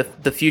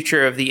the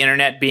future of the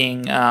internet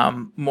being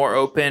more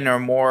open or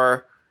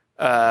more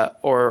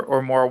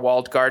or more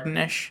walled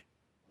garden-ish?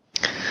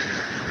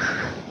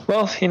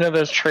 Well,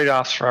 there's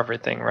trade-offs for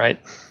everything, right?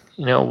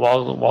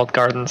 Walled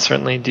gardens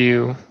certainly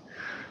do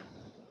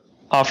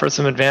offer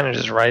some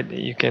advantages, right?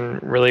 You can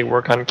really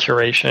work on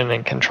curation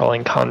and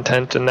controlling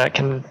content, and that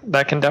can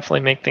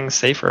definitely make things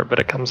safer, but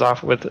it comes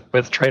off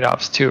with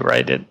trade-offs too,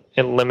 right?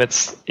 It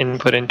limits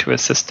input into a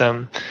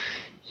system.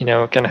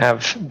 It can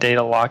have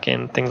data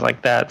lock-in, things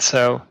like that.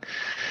 So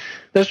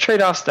there's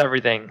trade-offs to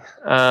everything.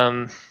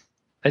 I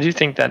do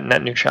think that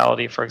net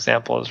neutrality, for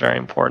example, is very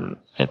important.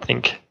 I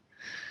think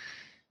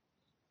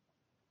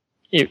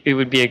it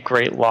would be a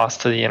great loss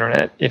to the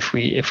internet if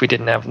we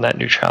didn't have net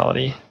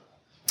neutrality.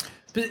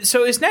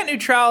 So is net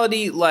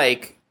neutrality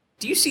like,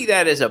 do you see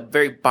that as a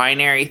very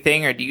binary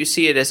thing, or do you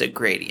see it as a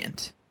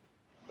gradient?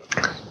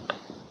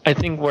 I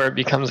think where it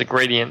becomes a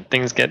gradient,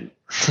 things get,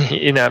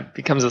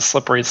 becomes a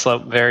slippery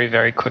slope very,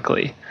 very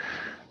quickly.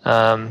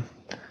 I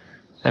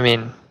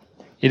mean,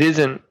 it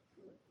isn't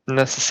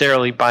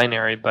necessarily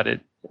binary, but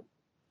it,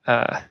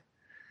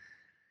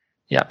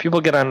 people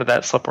get onto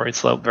that slippery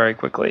slope very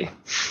quickly.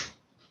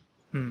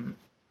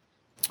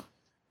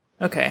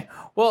 Okay.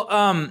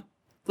 Well,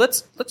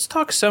 let's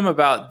talk some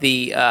about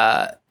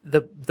the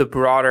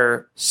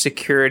broader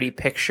security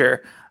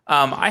picture.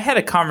 I had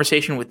a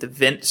conversation with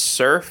Vint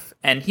Cerf,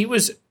 and he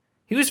was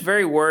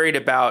very worried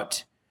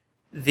about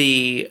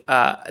the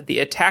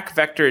attack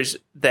vectors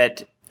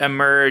that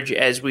emerge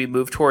as we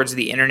move towards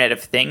the Internet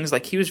of Things.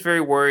 Like, he was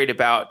very worried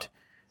about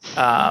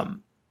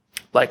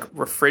like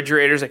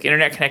refrigerators, like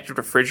internet connected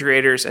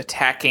refrigerators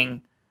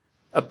attacking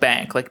a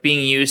bank, like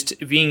being used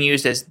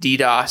as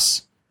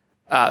DDoS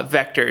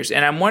vectors.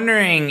 And I'm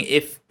wondering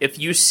if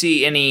you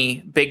see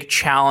any big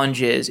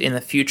challenges in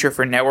the future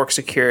for network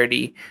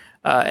security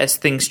as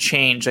things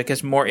change, like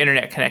as more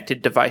internet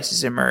connected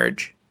devices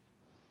emerge.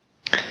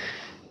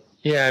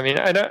 Yeah, I mean,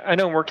 I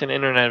don't work in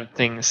Internet of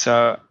Things,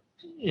 so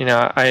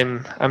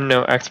I'm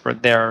no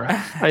expert there.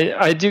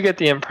 I do get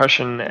the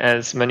impression,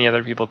 as many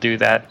other people do,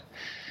 that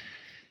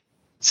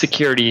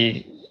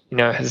security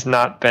has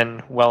not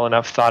been well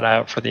enough thought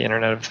out for the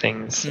Internet of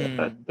Things.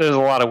 There's a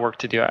lot of work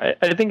to do.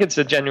 I think it's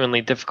a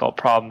genuinely difficult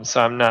problem,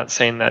 so I'm not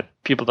saying that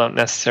people don't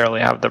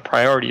necessarily have the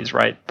priorities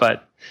right,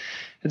 but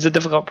it's a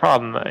difficult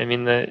problem. I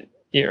mean,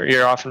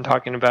 you're often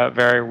talking about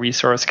very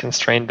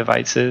resource-constrained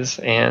devices,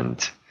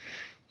 and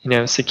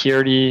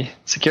security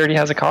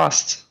has a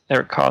cost.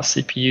 It costs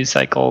CPU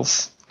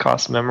cycles,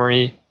 costs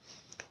memory.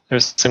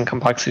 There's some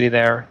complexity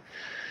there,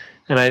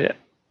 and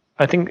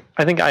I think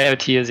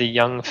IoT is a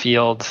young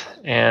field,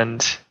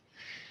 and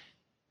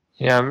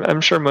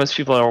I'm sure most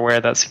people are aware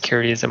that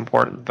security is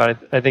important. But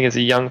I think it's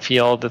a young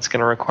field that's going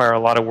to require a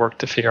lot of work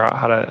to figure out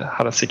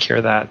how to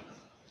secure that.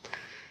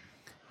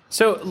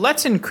 So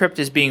Let's Encrypt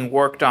is being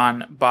worked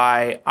on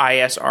by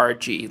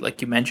ISRG,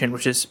 like you mentioned,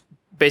 which is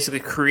basically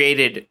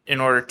created in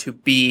order to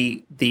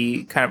be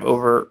the kind of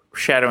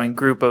overshadowing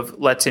group of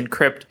Let's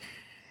Encrypt.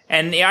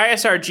 And the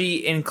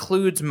ISRG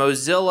includes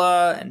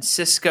Mozilla and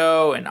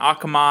Cisco and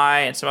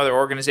Akamai and some other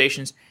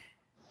organizations.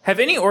 Have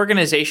any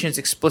organizations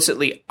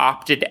explicitly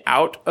opted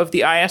out of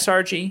the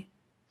ISRG?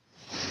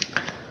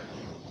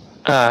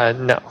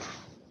 No.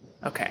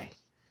 Okay.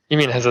 You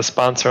mean has a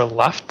sponsor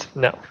left?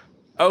 No.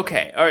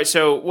 Okay. All right.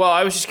 So, well,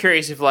 I was just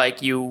curious if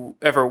like you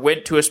ever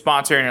went to a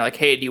sponsor and you're like,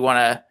 hey, do you want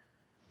to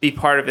be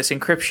part of this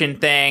encryption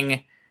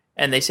thing?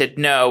 And they said,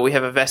 no, we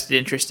have a vested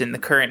interest in the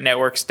current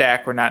network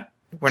stack. We're not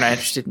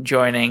interested in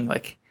joining.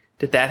 Like,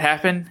 did that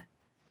happen?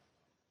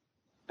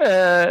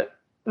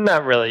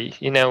 Not really.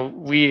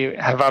 We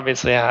have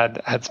obviously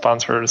had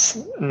sponsors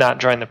not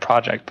join the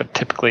project, but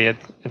typically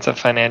it's a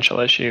financial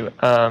issue.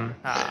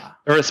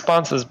 The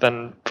response has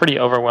been pretty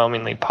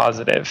overwhelmingly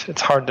positive.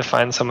 It's hard to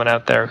find someone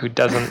out there who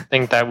doesn't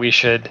think that we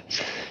should,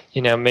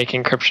 make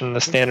encryption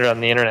the standard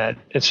on the internet.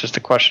 It's just a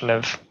question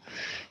of,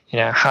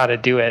 how to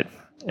do it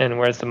and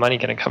where's the money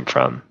going to come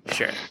from.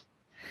 Sure.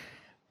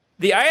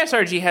 The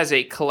ISRG has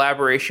a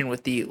collaboration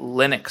with the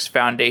Linux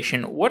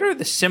Foundation. What are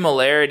the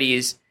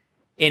similarities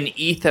in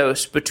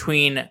ethos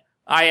between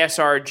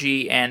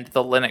ISRG and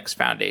the Linux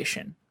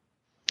Foundation?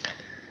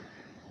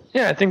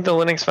 Yeah, I think the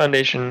Linux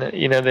Foundation,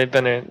 they've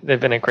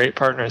been a great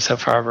partner so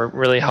far. We're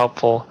really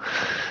helpful.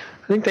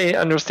 I think they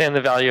understand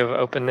the value of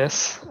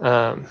openness.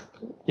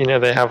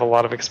 They have a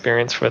lot of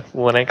experience with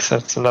Linux.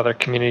 That's another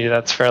community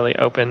that's fairly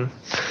open.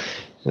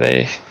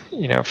 They,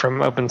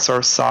 from open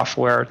source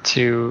software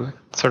to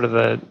sort of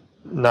the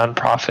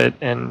nonprofit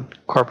and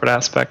corporate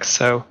aspects.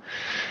 So,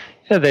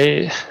 yeah,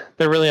 they're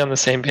really on the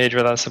same page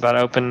with us about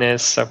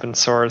openness, open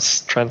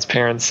source,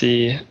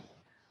 transparency.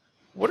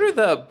 What are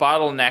the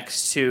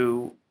bottlenecks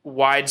to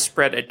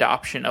widespread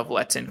adoption of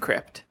Let's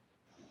Encrypt?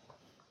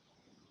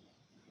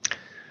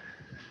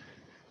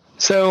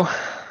 So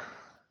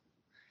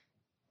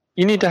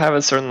you need to have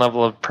a certain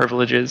level of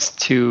privileges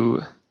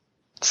to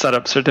set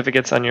up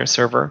certificates on your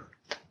server.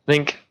 I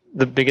think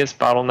the biggest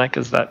bottleneck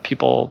is that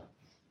people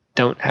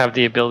don't have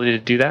the ability to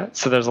do that.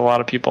 So there's a lot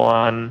of people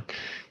on,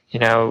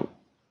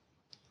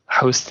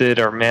 hosted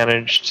or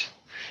managed,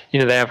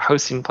 they have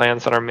hosting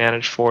plans that are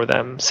managed for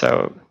them.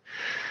 So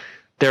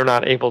they're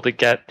not able to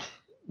get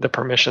the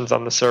permissions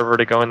on the server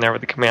to go in there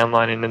with the command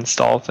line and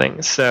install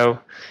things. So,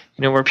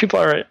 where people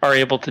are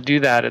able to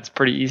do that, it's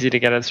pretty easy to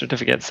get a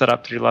certificate set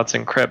up through Let's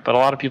Encrypt. But a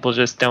lot of people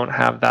just don't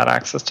have that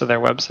access to their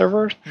web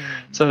servers.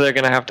 So they're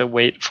going to have to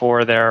wait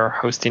for their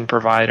hosting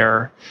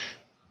provider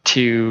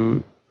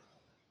to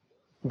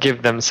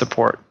give them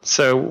support.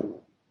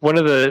 So one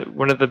of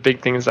the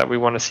big things that we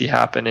want to see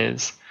happen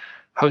is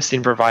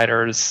hosting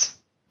providers,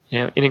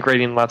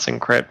 integrating Let's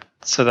Encrypt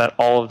so that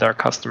all of their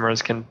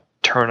customers can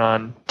turn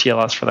on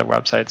TLS for their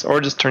websites,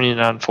 or just turning it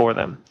on for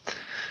them.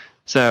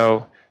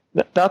 So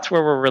that's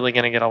where we're really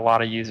going to get a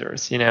lot of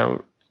users.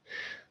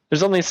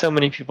 There's only so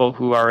many people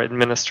who are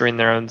administering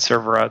their own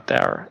server out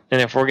there,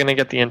 and if we're going to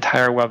get the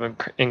entire web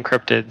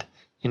encrypted,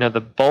 the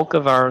bulk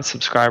of our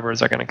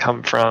subscribers are going to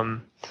come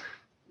from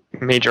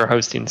major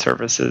hosting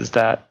services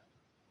that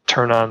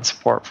turn on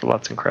support for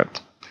Let's Encrypt.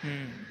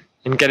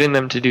 And getting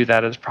them to do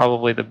that is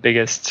probably the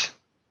biggest,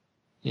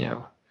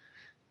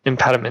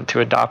 impediment to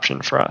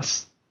adoption for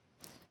us.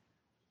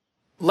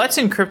 Let's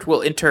Encrypt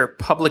will enter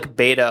public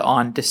beta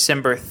on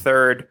December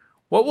 3rd.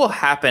 What will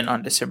happen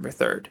on December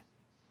 3rd?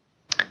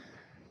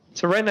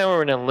 So right now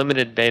we're in a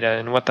limited beta,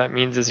 and what that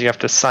means is you have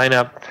to sign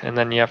up, and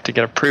then you have to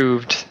get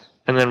approved,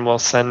 and then we'll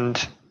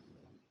send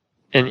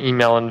an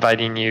email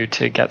inviting you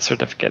to get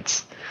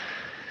certificates.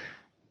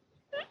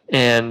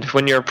 And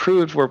when you're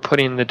approved, we're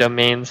putting the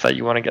domains that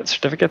you want to get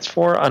certificates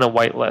for on a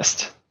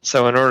whitelist.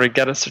 So in order to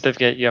get a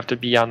certificate, you have to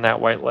be on that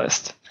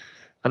whitelist.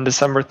 On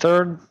December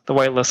 3rd, the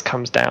whitelist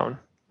comes down.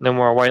 No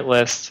more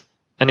whitelist.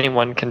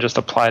 Anyone can just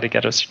apply to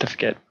get a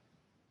certificate.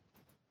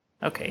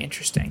 Okay,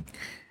 interesting.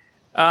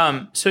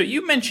 So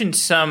you mentioned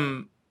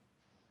some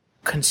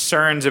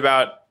concerns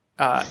about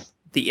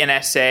the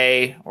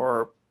NSA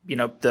or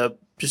the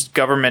just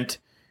government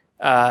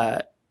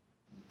kind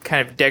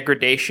of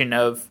degradation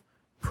of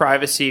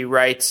privacy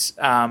rights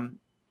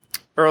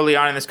early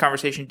on in this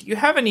conversation. Do you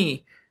have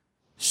any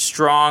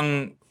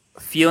strong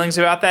feelings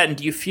about that, and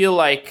do you feel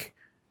like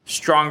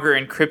stronger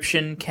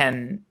encryption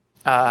can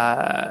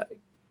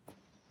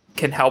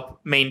help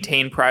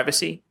maintain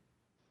privacy?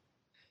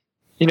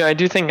 I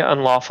do think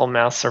unlawful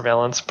mass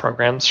surveillance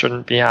programs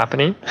shouldn't be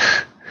happening.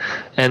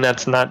 And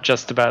that's not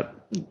just about,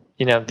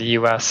 the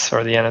US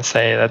or the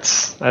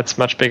NSA. That's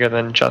much bigger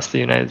than just the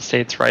United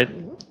States, right?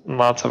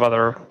 Lots of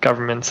other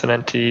governments and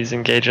entities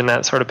engage in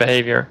that sort of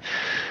behavior.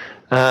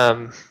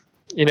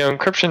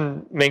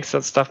 Encryption makes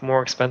that stuff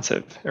more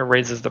expensive. It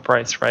raises the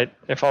price, right?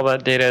 If all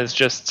that data is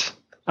just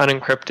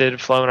unencrypted,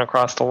 flowing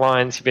across the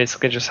lines, you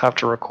basically just have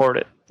to record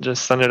it.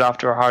 Just send it off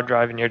to a hard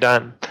drive and you're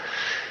done.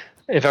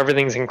 If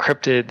everything's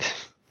encrypted,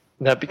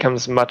 that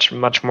becomes much,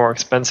 much more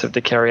expensive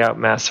to carry out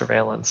mass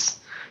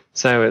surveillance.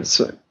 So it's,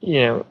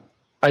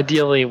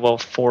 ideally will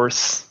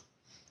force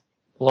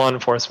law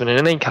enforcement in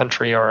any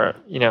country or,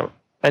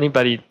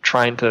 anybody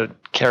trying to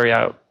carry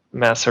out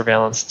mass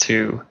surveillance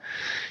to,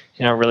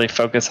 really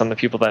focus on the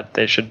people that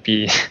they should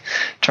be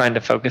trying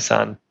to focus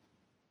on.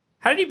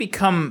 How did you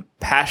become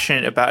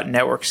passionate about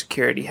network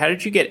security? How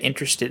did you get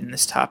interested in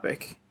this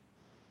topic?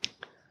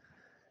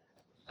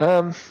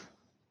 I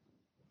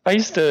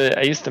used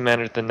to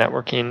manage the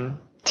networking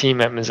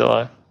team at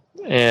Mozilla,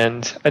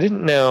 and I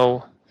didn't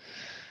know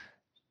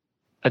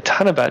a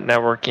ton about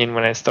networking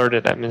when I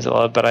started at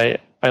Mozilla, but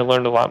I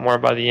learned a lot more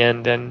by the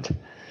end. And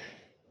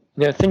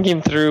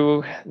thinking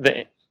through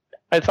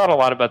I thought a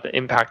lot about the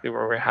impact that we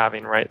were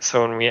having, right?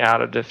 So when we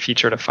added a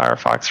feature to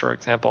Firefox, for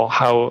example,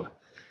 how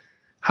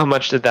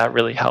much did that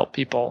really help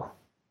people?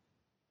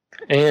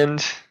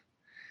 And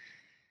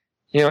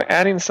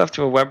adding stuff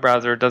to a web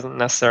browser doesn't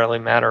necessarily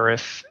matter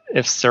if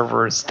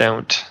servers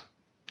don't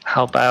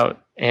help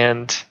out.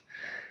 And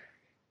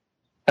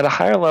at a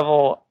higher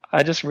level,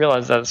 I just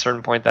realized at a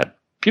certain point that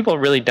people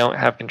really don't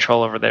have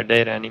control over their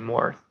data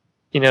anymore.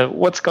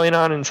 What's going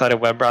on inside a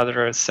web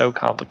browser is so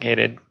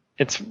complicated.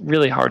 It's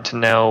really hard to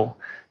know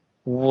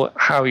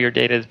how your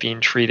data is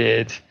being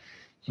treated.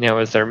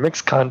 Is there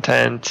mixed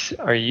content?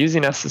 Are you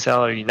using SSL?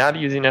 Are you not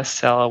using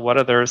SSL? What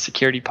other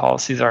security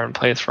policies are in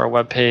place for a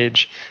web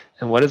page?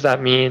 And what does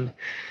that mean?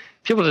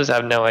 People just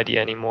have no idea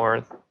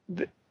anymore.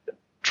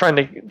 Trying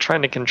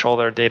to control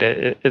their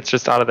data, it's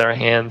just out of their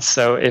hands.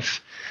 So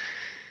if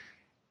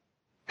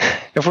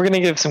we're going to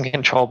give some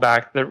control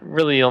back, the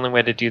really only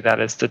way to do that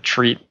is to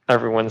treat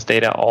everyone's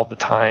data all the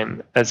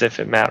time as if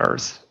it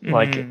matters. Mm-hmm.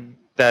 Like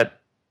that,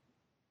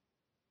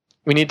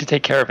 we need to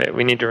take care of it.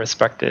 We need to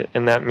respect it.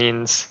 And that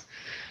means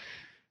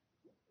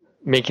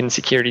making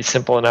security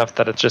simple enough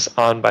that it's just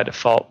on by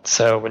default.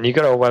 So when you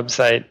go to a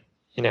website,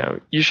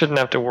 you shouldn't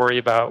have to worry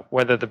about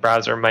whether the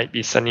browser might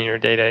be sending your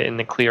data in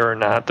the clear or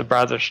not. The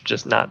browser should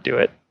just not do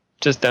it.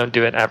 Just don't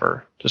do it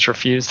ever. Just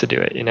refuse to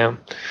do it,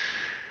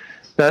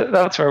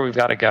 That's where we've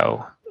got to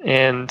go.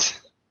 And,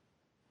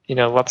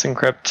 Let's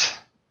Encrypt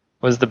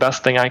was the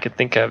best thing I could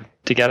think of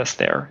to get us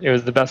there. It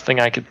was the best thing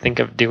I could think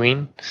of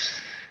doing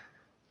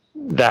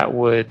that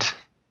would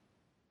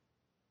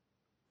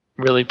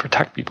really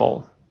protect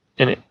people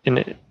at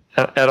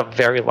a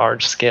very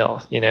large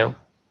scale,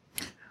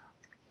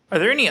 Are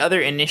there any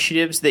other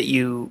initiatives that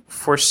you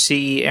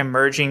foresee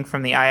emerging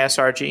from the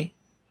ISRG?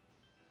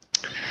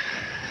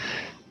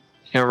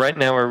 Right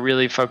now we're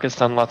really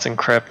focused on Let's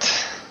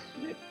Encrypt.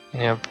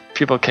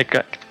 People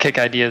kick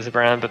ideas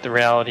around, but the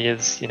reality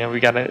is, we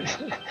gotta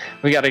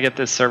get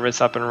this service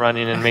up and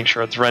running and make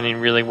sure it's running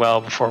really well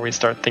before we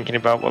start thinking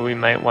about what we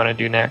might want to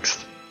do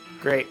next.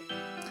 Great.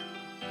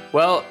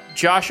 Well,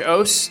 Josh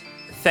Oss,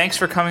 thanks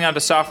for coming on to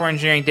Software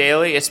Engineering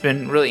Daily. It's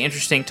been really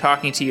interesting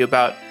talking to you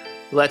about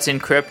Let's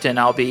Encrypt, and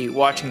I'll be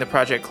watching the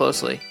project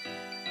closely.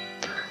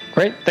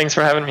 Great. Thanks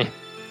for having me.